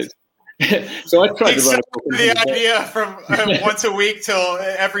 100 days. So I tried to write a book. The idea from once a week till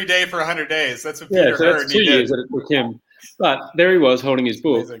every day for 100 days. That's what Peter so heard. That's 2 years that it took him. But there he was holding his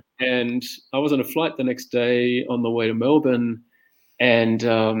book. Amazing. And I was on a flight the next day on the way to Melbourne, and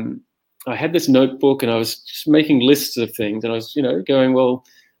I had this notebook, and I was just making lists of things, and I was, you know, going, well,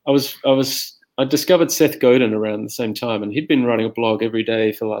 I discovered Seth Godin around the same time, and he'd been writing a blog every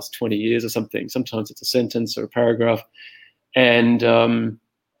day for the last 20 years or something. Sometimes it's a sentence or a paragraph. And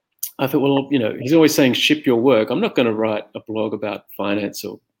I thought, well, you know, he's always saying ship your work. I'm not going to write a blog about finance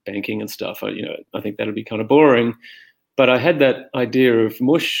or banking and stuff. I think that'd be kind of boring. But I had that idea of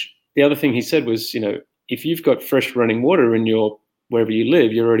Mush. The other thing he said was, you know, if you've got fresh running water in wherever you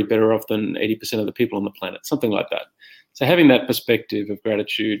live, you're already better off than 80% of the people on the planet, something like that. So having that perspective of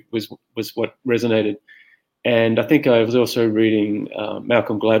gratitude was what resonated. And I think I was also reading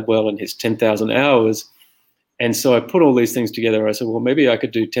Malcolm Gladwell and his 10,000 hours. And so I put all these things together. I said, well, maybe I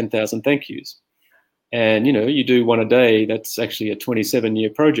could do 10,000 thank yous. And, you know, you do one a day, that's actually a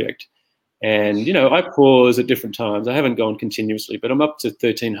 27-year project. And, you know, I pause at different times. I haven't gone continuously, but I'm up to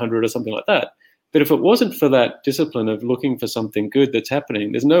 1,300 or something like that. But if it wasn't for that discipline of looking for something good that's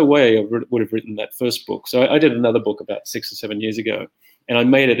happening, there's no way I would have written that first book. So I did another book about 6 or 7 years ago, and I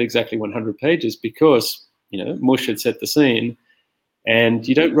made it exactly 100 pages because, you know, Mush had set the scene. And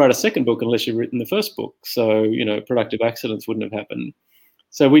you don't write a second book unless you've written the first book. So, you know, productive accidents wouldn't have happened.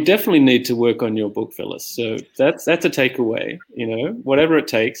 So we definitely need to work on your book, Phyllis. So that's a takeaway, you know, whatever it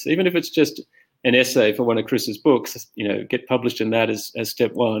takes, even if it's just an essay for one of Chris's books, you know, get published in that as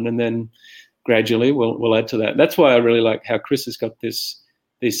step one, and then gradually we'll add to that. That's why I really like how Chris has got these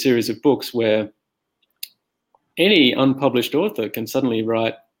series of books where any unpublished author can suddenly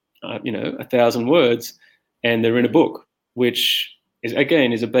write, 1,000 words, and they're in a book, which is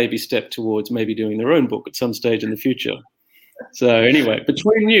a baby step towards maybe doing their own book at some stage in the future. So anyway,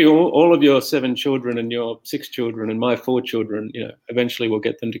 between you, all of your 7 children and your 6 children and my 4 children, you know, eventually we'll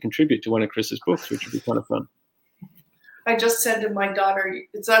get them to contribute to one of Chris's books, which would be kind of fun. I just said to my daughter,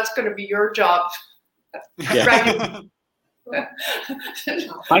 that's going to be your job. Yeah.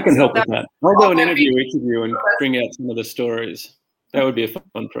 I can help with that. I'll go and interview each of you and bring out some of the stories. That would be a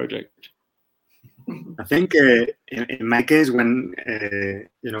fun project. I think in my case, when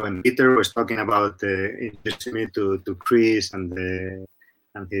Peter was talking about introducing me to Chris and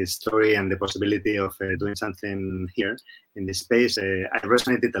his story and the possibility of doing something here in this space, I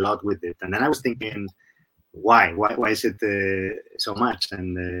resonated a lot with it. And then I was thinking, why is it so much?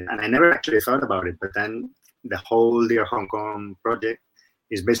 And I never actually thought about it. But then the whole Dear Hong Kong project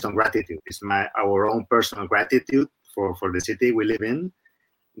is based on gratitude. It's our own personal gratitude for the city we live in.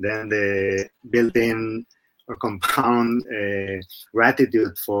 Then the built-in or compound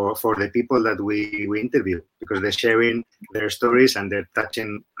gratitude for the people that we interview, because they're sharing their stories and they're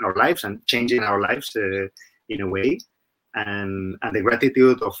touching our lives and changing our lives in a way. And the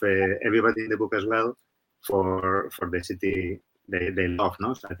gratitude of everybody in the book as well for the city they love,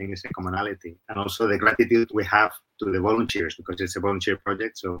 no? So I think it's a commonality. And also the gratitude we have to the volunteers, because it's a volunteer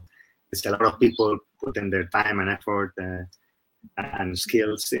project. So it's a lot of people putting their time and effort and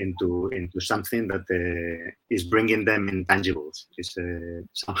skills into something that is bringing them intangibles. It's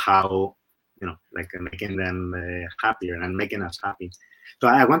somehow, like making them happier and making us happy. So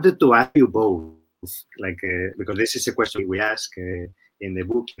I wanted to ask you both, because this is a question we ask in the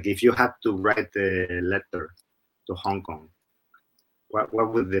book. If you had to write a letter to Hong Kong,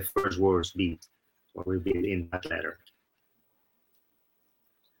 what would the first words be? What would be in that letter?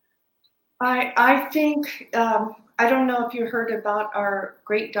 I think, I don't know if you heard about our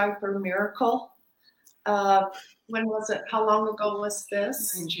Great Diaper Miracle. When was it? How long ago was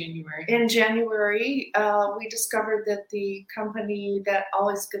this? In January. In January, we discovered that the company that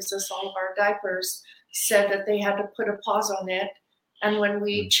always gives us all of our diapers said that they had to put a pause on it. And when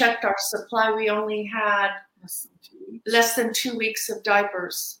we checked our supply, we only had less than 2 weeks of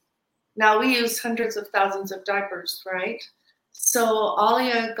diapers. Now we use hundreds of thousands of diapers, right? So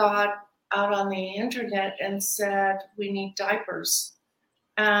Alia got out on the internet and said, we need diapers.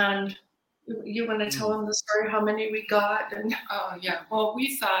 And you want to tell them the story, how many we got? And oh yeah, well,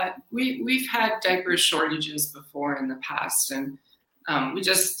 we thought we've had diaper shortages before in the past, and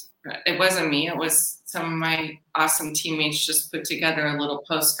it wasn't me, it was some of my awesome teammates just put together a little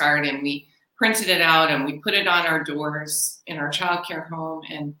postcard, and we printed it out and we put it on our doors in our childcare home,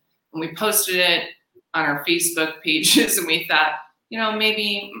 and we posted it on our Facebook pages, and we thought,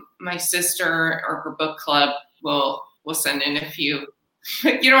 maybe my sister or her book club will send in a few.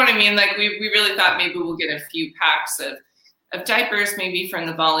 You know what I mean? Like we really thought maybe we'll get a few packs of diapers, maybe from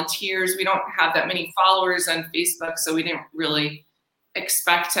the volunteers. We don't have that many followers on Facebook, so we didn't really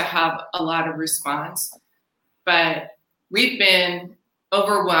expect to have a lot of response. But we've been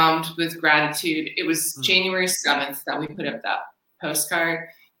overwhelmed with gratitude. It was January 7th that we put up that postcard.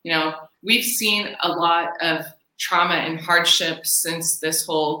 We've seen a lot of trauma and hardship since this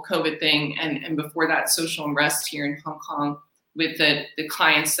whole COVID thing, and before that, social unrest here in Hong Kong with the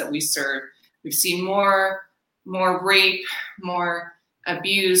clients that we serve. We've seen more rape, more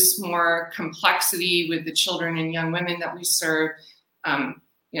abuse, more complexity with the children and young women that we serve.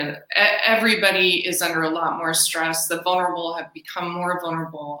 Everybody is under a lot more stress. The vulnerable have become more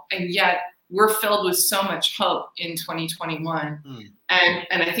vulnerable, and yet we're filled with so much hope in 2021.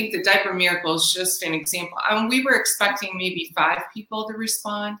 And I think the Diaper Miracle is just an example. We were expecting maybe 5 people to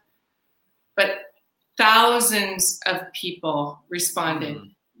respond, but thousands of people responded.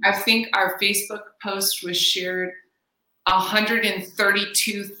 I think our Facebook post was shared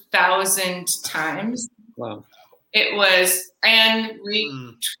 132,000 times. Wow. It was, and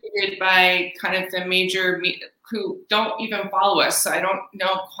retweeted by kind of the major who don't even follow us, so I don't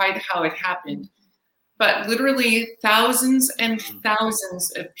know quite how it happened. But literally thousands and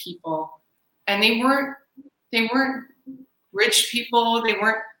thousands of people, and they weren't rich people. They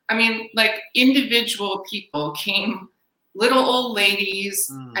weren't. Like individual people came, little old ladies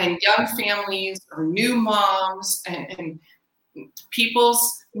and young families or new moms and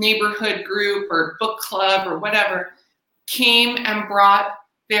people's neighborhood group or book club or whatever came and brought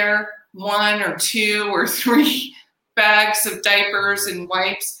their 1 or 2 or 3 bags of diapers and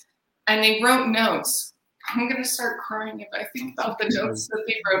wipes, and they wrote notes. I'm going to start crying if I think about the notes that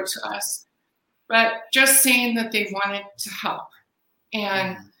they wrote to us, but just saying that they wanted to help.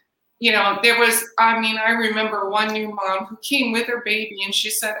 And there was, I remember one new mom who came with her baby, and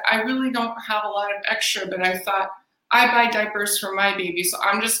she said, I really don't have a lot of extra, but I thought I buy diapers for my baby, so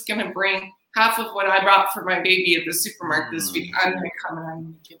I'm just going to bring half of what I bought for my baby at the supermarket this week. I'm going to come and I'm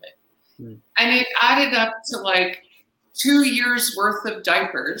going to give it. And it added up to like 2 years worth of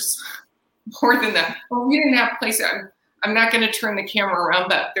diapers, more than that. Well, we didn't have places. I'm not going to turn the camera around,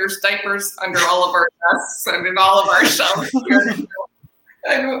 but there's diapers under all of our desks and in all of our shelves here.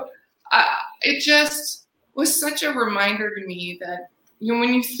 It just was such a reminder to me that,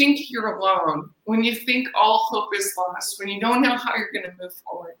 when you think you're alone, when you think all hope is lost, when you don't know how you're going to move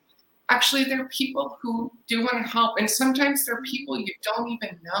forward, actually there are people who do want to help. And sometimes there are people you don't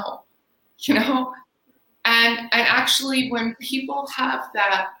even know, and actually when people have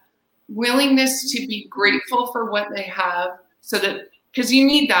that willingness to be grateful for what they have, so that, because you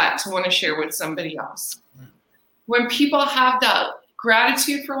need that to want to share with somebody else. When people have that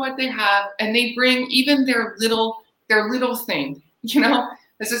gratitude for what they have, and they bring even their little thing,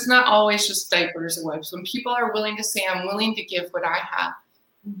 because it's not always just diapers or wipes. When people are willing to say, I'm willing to give what I have,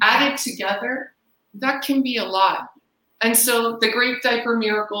 added together, that can be a lot. And so the Great Diaper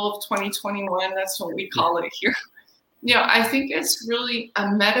Miracle of 2021, that's what we call it here. I think it's really a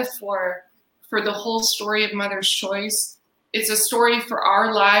metaphor for the whole story of Mother's Choice. It's a story for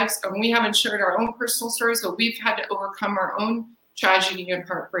our lives, and we haven't shared our own personal stories, but we've had to overcome our own tragedy and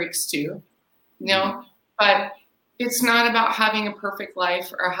heartbreaks too, but it's not about having a perfect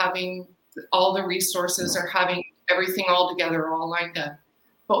life or having all the resources or having everything all together, all lined up.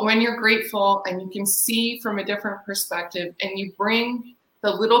 But when you're grateful and you can see from a different perspective and you bring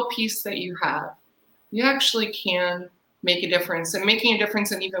the little piece that you have, you actually can make a difference. And making a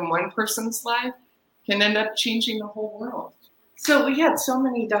difference in even one person's life can end up changing the whole world. So we had so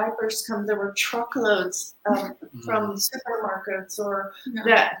many diapers come. There were truckloads from supermarkets, or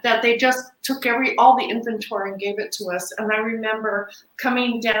that they just took all the inventory and gave it to us. And I remember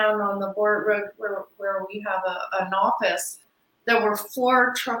coming down on the Board Road where we have an office. There were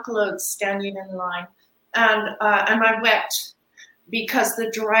 4 truckloads standing in line, and I wept because the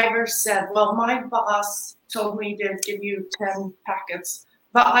driver said, "Well, my boss told me to give you 10 packets,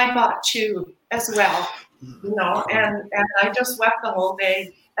 but I bought 2 as well." And I just wept the whole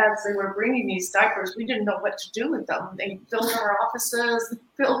day as they were bringing these diapers. We didn't know what to do with them. They filled our offices,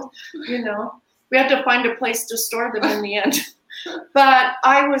 we had to find a place to store them in the end. But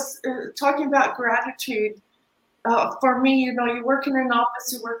I was talking about gratitude. For me, you work in an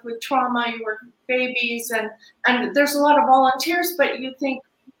office, you work with trauma, you work with babies, and there's a lot of volunteers, but you think,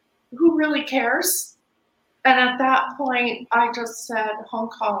 who really cares? And at that point, I just said, Hong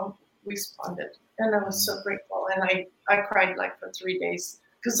Kong responded. And I was so grateful. And I cried for 3 days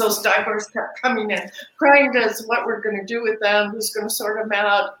because those diapers kept coming in. Crying as what we're going to do with them, who's going to sort them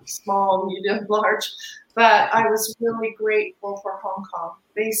out, small, medium, large. But I was really grateful for Hong Kong.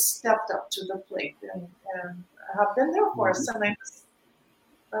 They stepped up to the plate and have been there for us. And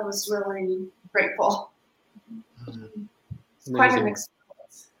I was really grateful. It's quite an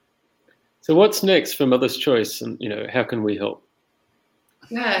experience. So what's next for Mother's Choice, and how can we help?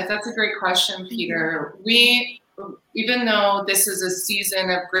 Yeah, that's a great question, Peter. Even though this is a season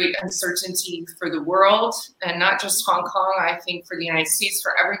of great uncertainty for the world, and not just Hong Kong, I think for the United States,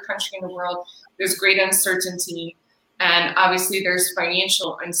 for every country in the world, there's great uncertainty. And obviously there's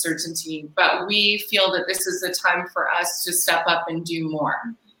financial uncertainty, but we feel that this is the time for us to step up and do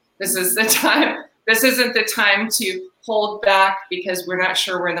more. This is the time. This isn't the time to hold back because we're not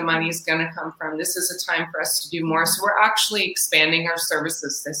sure where the money is going to come from. This is a time for us to do more. So we're actually expanding our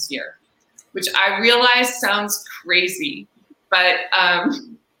services this year, which I realize sounds crazy, but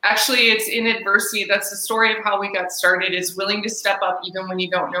actually it's in adversity. That's the story of how we got started, is willing to step up even when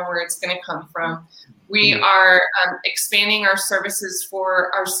you don't know where it's going to come from. We are expanding our services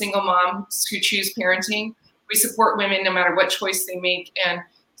for our single moms who choose parenting. We support women no matter what choice they make, and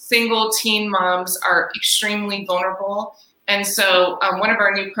single teen moms are extremely vulnerable. And so one of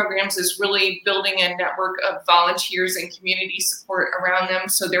our new programs is really building a network of volunteers and community support around them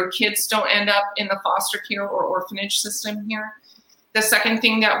so their kids don't end up in the foster care or orphanage system here. The second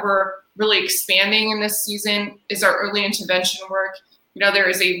thing that we're really expanding in this season is our early intervention work. There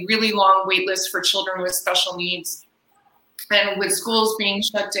is a really long wait list for children with special needs. And with schools being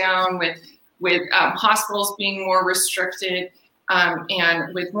shut down, with hospitals being more restricted,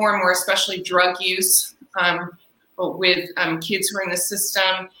 and with more and more, especially drug use, with kids who are in the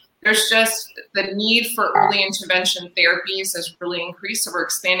system, there's just the need for early intervention therapies has really increased. So we're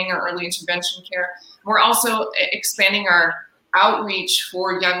expanding our early intervention care. We're also expanding our outreach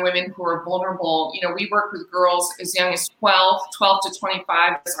for young women who are vulnerable. We work with girls as young as 12 to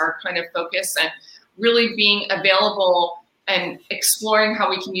 25 is our kind of focus, and really being available and exploring how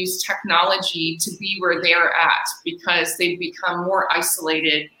we can use technology to be where they're at, because they've become more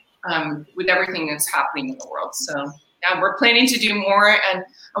isolated with everything that's happening in the world. So yeah, we're planning to do more, and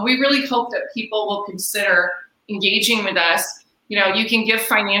we really hope that people will consider engaging with us. You can give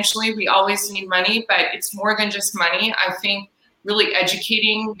financially, we always need money, but it's more than just money. I think really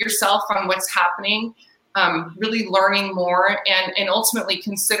educating yourself on what's happening, really learning more, and ultimately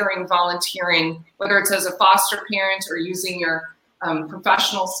considering volunteering, whether it's as a foster parent or using your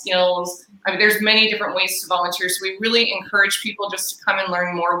professional skills. There's many different ways to volunteer. So we really encourage people just to come and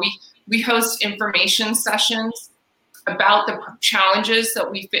learn more. We host information sessions about the challenges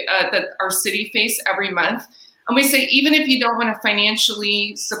that that our city face every month. And we say, even if you don't want to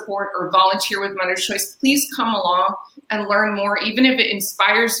financially support or volunteer with Mother's Choice, please come along and learn more, even if it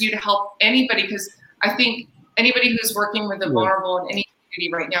inspires you to help anybody, because I think anybody who's working with the vulnerable in any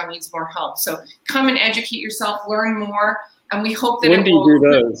community right now needs more help. So come and educate yourself, learn more, and we hope that when do you do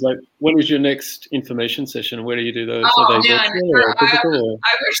those? Like, when is your next information session? Where do you do those? Oh, Are they virtual or physical?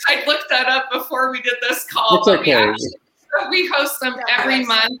 I wish I'd looked that up before we did this call. It's okay. We host them every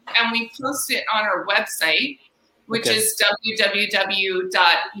month, and we post it on our website, which is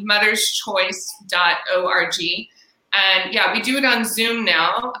www.motherschoice.org. And yeah, we do it on Zoom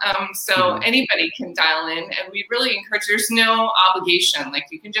now, so anybody can dial in, and we really encourage. There's no obligation; like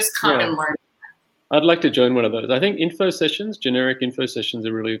you can just come and learn. I'd like to join one of those. I think generic info sessions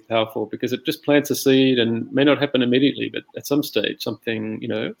are really powerful because it just plants a seed and may not happen immediately, but at some stage, something,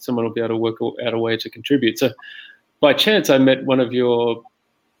 someone will be able to work out a way to contribute. So by chance, I met one of your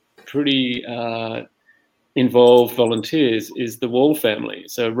pretty involved volunteers is the Wall family.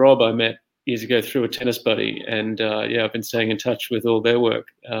 So Rob, I met years ago through a tennis buddy, and I've been staying in touch with all their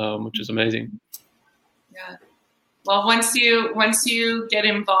work, which is amazing. Yeah. Well, once you get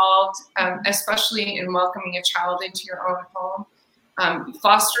involved, especially in welcoming a child into your own home,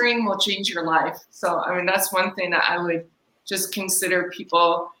 fostering will change your life. So, I mean, that's one thing that I would just consider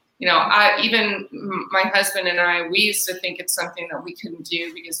people. Even my husband and I, we used to think it's something that we couldn't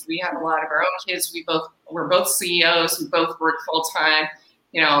do because we had a lot of our own kids. We're both CEOs. We both work full time.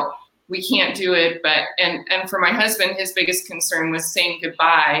 We can't do it. But and for my husband, his biggest concern was saying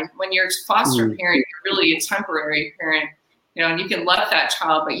goodbye. When you're a foster parent, you're really a temporary parent. And you can love that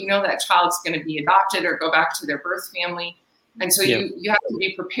child, but that child's going to be adopted or go back to their birth family. And so you have to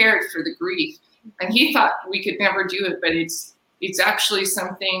be prepared for the grief. And he thought we could never do it, but it's actually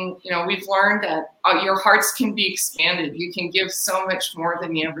something, we've learned that your hearts can be expanded. You can give so much more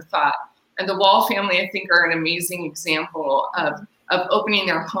than you ever thought. And the Wall family, I think, are an amazing example of opening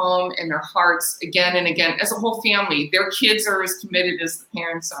their home and their hearts again and again as a whole family. Their kids are as committed as the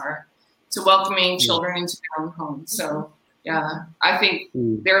parents are to welcoming children into their own home. So, yeah, I think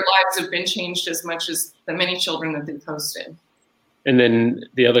their lives have been changed as much as the many children that they've hosted. And then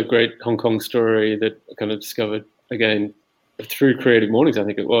the other great Hong Kong story that I kind of discovered, again, through Creative Mornings, I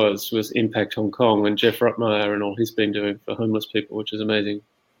think it was Impact Hong Kong and Jeff Rotmeyer and all he's been doing for homeless people, which is amazing.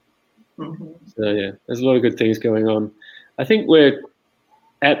 So, yeah, there's a lot of good things going on. I think we're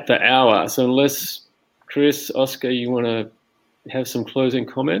at the hour, so unless Chris, Oscar, you want to have some closing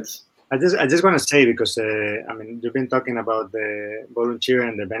comments? I just want to say, because you've been talking about the volunteering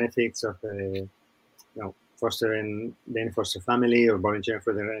and the benefits of fostering, being a foster family or volunteering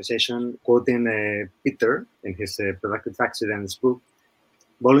for the organization. Quoting Peter in his Productive Accidents book,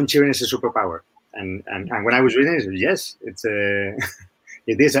 volunteering is a superpower. And when I was reading it, yes, it is.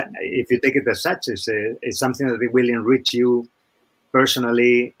 If you take it as such, it's something that will enrich you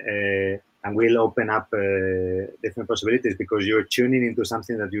personally and will open up different possibilities because you're tuning into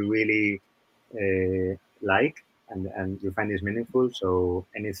something that you really like and you find is meaningful. So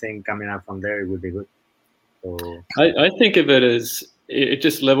anything coming up from there, it would be good. So I think of it as it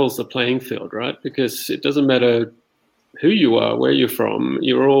just levels the playing field, right? Because it doesn't matter who you are, where you're from,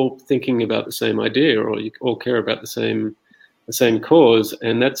 you're all thinking about the same idea, or you all care about the same cause,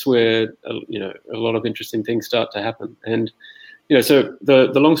 and that's where a lot of interesting things start to happen. And so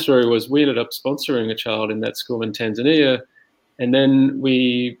the long story was we ended up sponsoring a child in that school in Tanzania, and then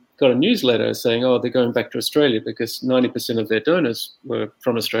we got a newsletter saying, they're going back to Australia because 90% of their donors were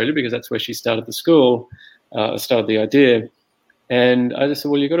from Australia because that's where she started the school, started the idea. And I just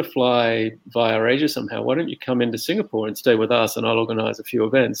said, well, you've got to fly via Asia somehow. Why don't you come into Singapore and stay with us and I'll organize a few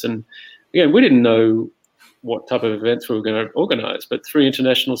events. And again, we didn't know what type of events we were going to organize, but 3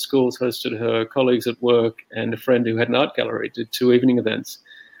 international schools hosted her, colleagues at work, and a friend who had an art gallery did 2 evening events.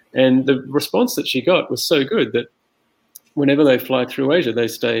 And the response that she got was so good that whenever they fly through Asia, they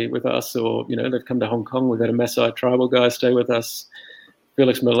stay with us, or, they've come to Hong Kong. We've had a Maasai tribal guy stay with us.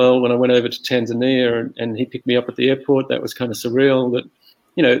 Felix Malel, when I went over to Tanzania and he picked me up at the airport, that was kind of surreal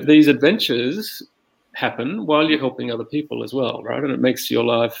that, these adventures happen while you're helping other people as well, right? And it makes your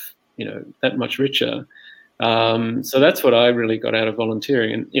life, that much richer. So that's what I really got out of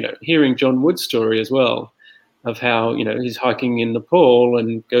volunteering. And, hearing John Wood's story as well of how, he's hiking in Nepal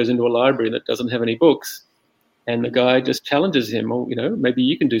and goes into a library that doesn't have any books. And the guy just challenges him, well, maybe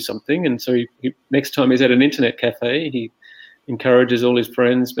you can do something. And so he next time he's at an internet cafe, he encourages all his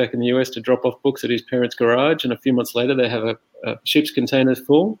friends back in the US to drop off books at his parents' garage. And a few months later, they have a ship's containers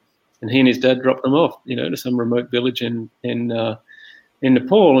full. And he and his dad drop them off, to some remote village in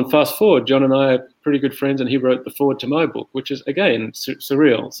Nepal. And fast forward, John and I are pretty good friends, and he wrote the foreword to my book, which is, again,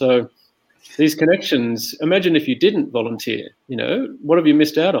 surreal. So these connections, imagine if you didn't volunteer, what have you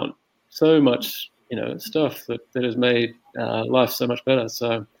missed out on? So much, stuff that has made life so much better.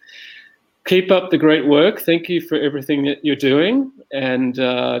 So keep up the great work. Thank you for everything that you're doing. And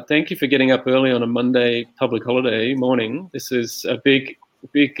thank you for getting up early on a Monday public holiday morning. This is a big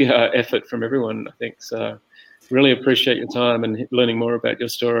effort from everyone, I think. So really appreciate your time and learning more about your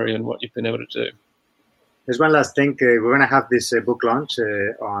story and what you've been able to do. There's one last thing. We're going to have this book launch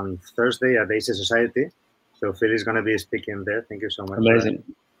on Thursday at the Asia Society. So Phil is going to be speaking there. Thank you so much. Amazing.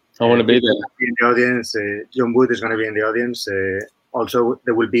 I want to be there. In the audience, John Wood is going to be in the audience. Also,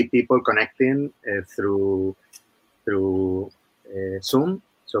 there will be people connecting through Zoom.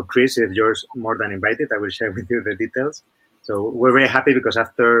 So Chris, if you're more than invited, I will share with you the details. So we're very happy because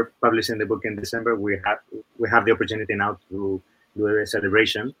after publishing the book in December, we have the opportunity now to do a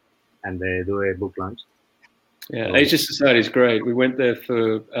celebration and do a book launch. Yeah, so, Asia Society is great. We went there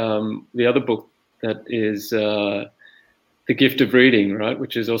for the other book that is The Gift of Reading, right,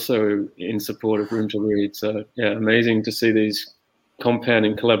 which is also in support of Room to Read. So yeah, amazing to see these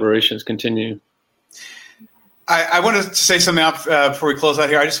compounding collaborations continue. I wanted to say something out before we close out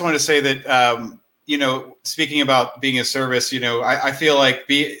here. I just wanted to say that, speaking about being a service, I feel like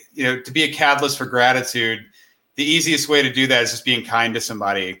to be a catalyst for gratitude, the easiest way to do that is just being kind to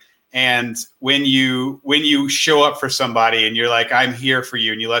somebody. And when you show up for somebody and you're like, I'm here for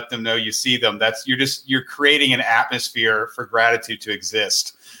you, and you let them know you see them, you're creating an atmosphere for gratitude to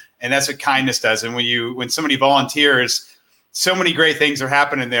exist. And that's what kindness does. And when somebody volunteers, so many great things are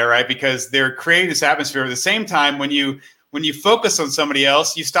happening there, right? Because they're creating this atmosphere. At the same time, when you focus on somebody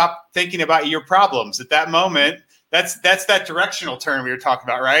else, you stop thinking about your problems. At that moment, that's that directional turn we were talking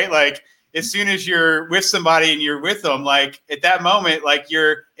about, right? Like as soon as you're with somebody and you're with them, like at that moment, like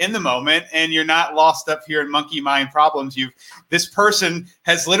you're in the moment and you're not lost up here in monkey mind problems. This person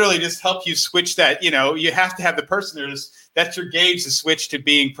has literally just helped you switch that. You have to have the person that's your gauge to switch to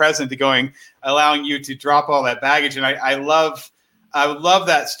being present, to allowing you to drop all that baggage. And I love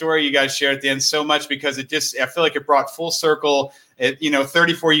that story you guys shared at the end so much, because I feel like it brought full circle.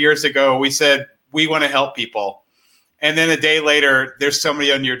 34 years ago, we said, we want to help people. And then a day later, there's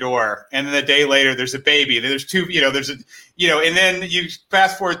somebody on your door. And then a day later, there's a baby. There's two, and then you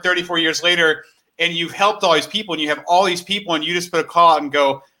fast forward 34 years later and you've helped all these people and you have all these people and you just put a call out and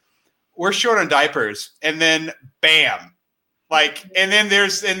go, we're short on diapers. And then bam. And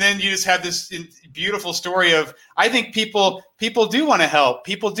then you just have this beautiful story of, I think people do want to help.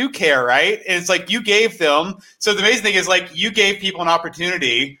 People do care, right? And it's like you gave them. So the amazing thing is like you gave people an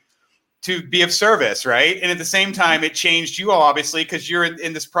opportunity to be of service, right? And at the same time, it changed you all, obviously, because you're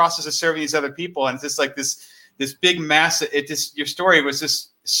in this process of serving these other people. And it's just like this big mass. Your story was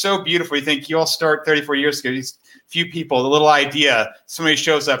just so beautiful. You think you all start 34 years ago, these few people, the little idea, somebody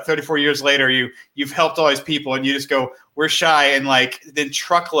shows up 34 years later, you've helped all these people and you just go, we're shy. And then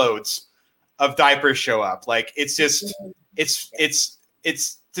truckloads of diapers show up. Like, it's just,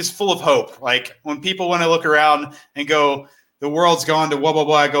 it's just full of hope. Like when people want to look around and go, the world's gone to blah, blah,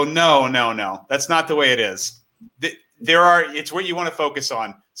 blah, I go, no. That's not the way it is. It's what you want to focus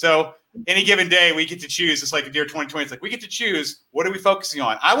on. So any given day we get to choose. It's like the year 2020. It's like we get to choose. What are we focusing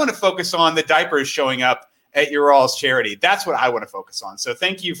on? I want to focus on the diapers showing up at your all's charity. That's what I want to focus on. So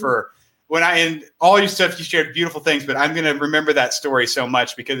thank you for and all your stuff. You shared beautiful things, but I'm going to remember that story so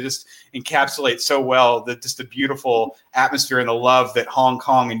much because it just encapsulates so well just the beautiful atmosphere and the love that Hong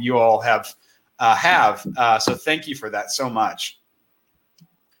Kong and you all have. So thank you for that so much.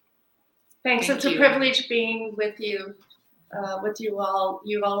 Thanks. It's a privilege being with you all.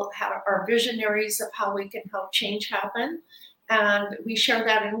 You all are visionaries of how we can help change happen. And we share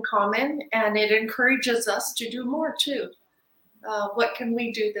that in common, and it encourages us to do more too. What can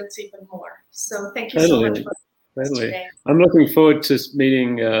we do that's even more? So thank you so much for this today. I'm looking forward to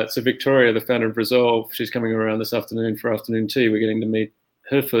meeting Victoria, the founder of Resolve. She's coming around this afternoon for afternoon tea. We're getting to meet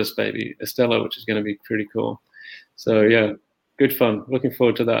her first baby, Estella, which is going to be pretty cool. So yeah, good fun. Looking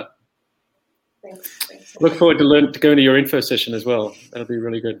forward to that. Thanks. Look forward to going to your info session as well. That'll be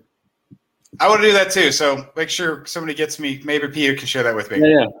really good. I want to do that too. So make sure somebody gets me. Maybe Peter can share that with me.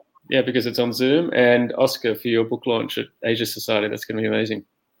 Yeah, because it's on Zoom. And Oscar, for your book launch at Asia Society, that's going to be amazing.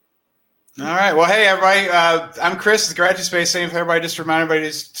 All right. Well, hey, everybody. I'm Chris, the Gratitude Space. Same for everybody. Just remind everybody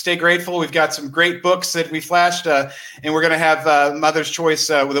to stay grateful. We've got some great books that we flashed, and we're going to have Mother's Choice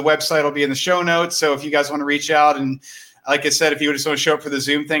with the website will be in the show notes. So if you guys want to reach out, and like I said, if you just want to show up for the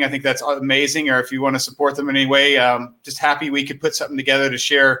Zoom thing, I think that's amazing. Or if you want to support them in any way, just happy we could put something together to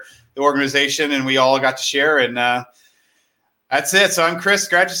share the organization, and we all got to share. And that's it. So I'm Chris,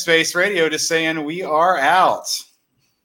 Gratitude Space Radio, just saying we are out.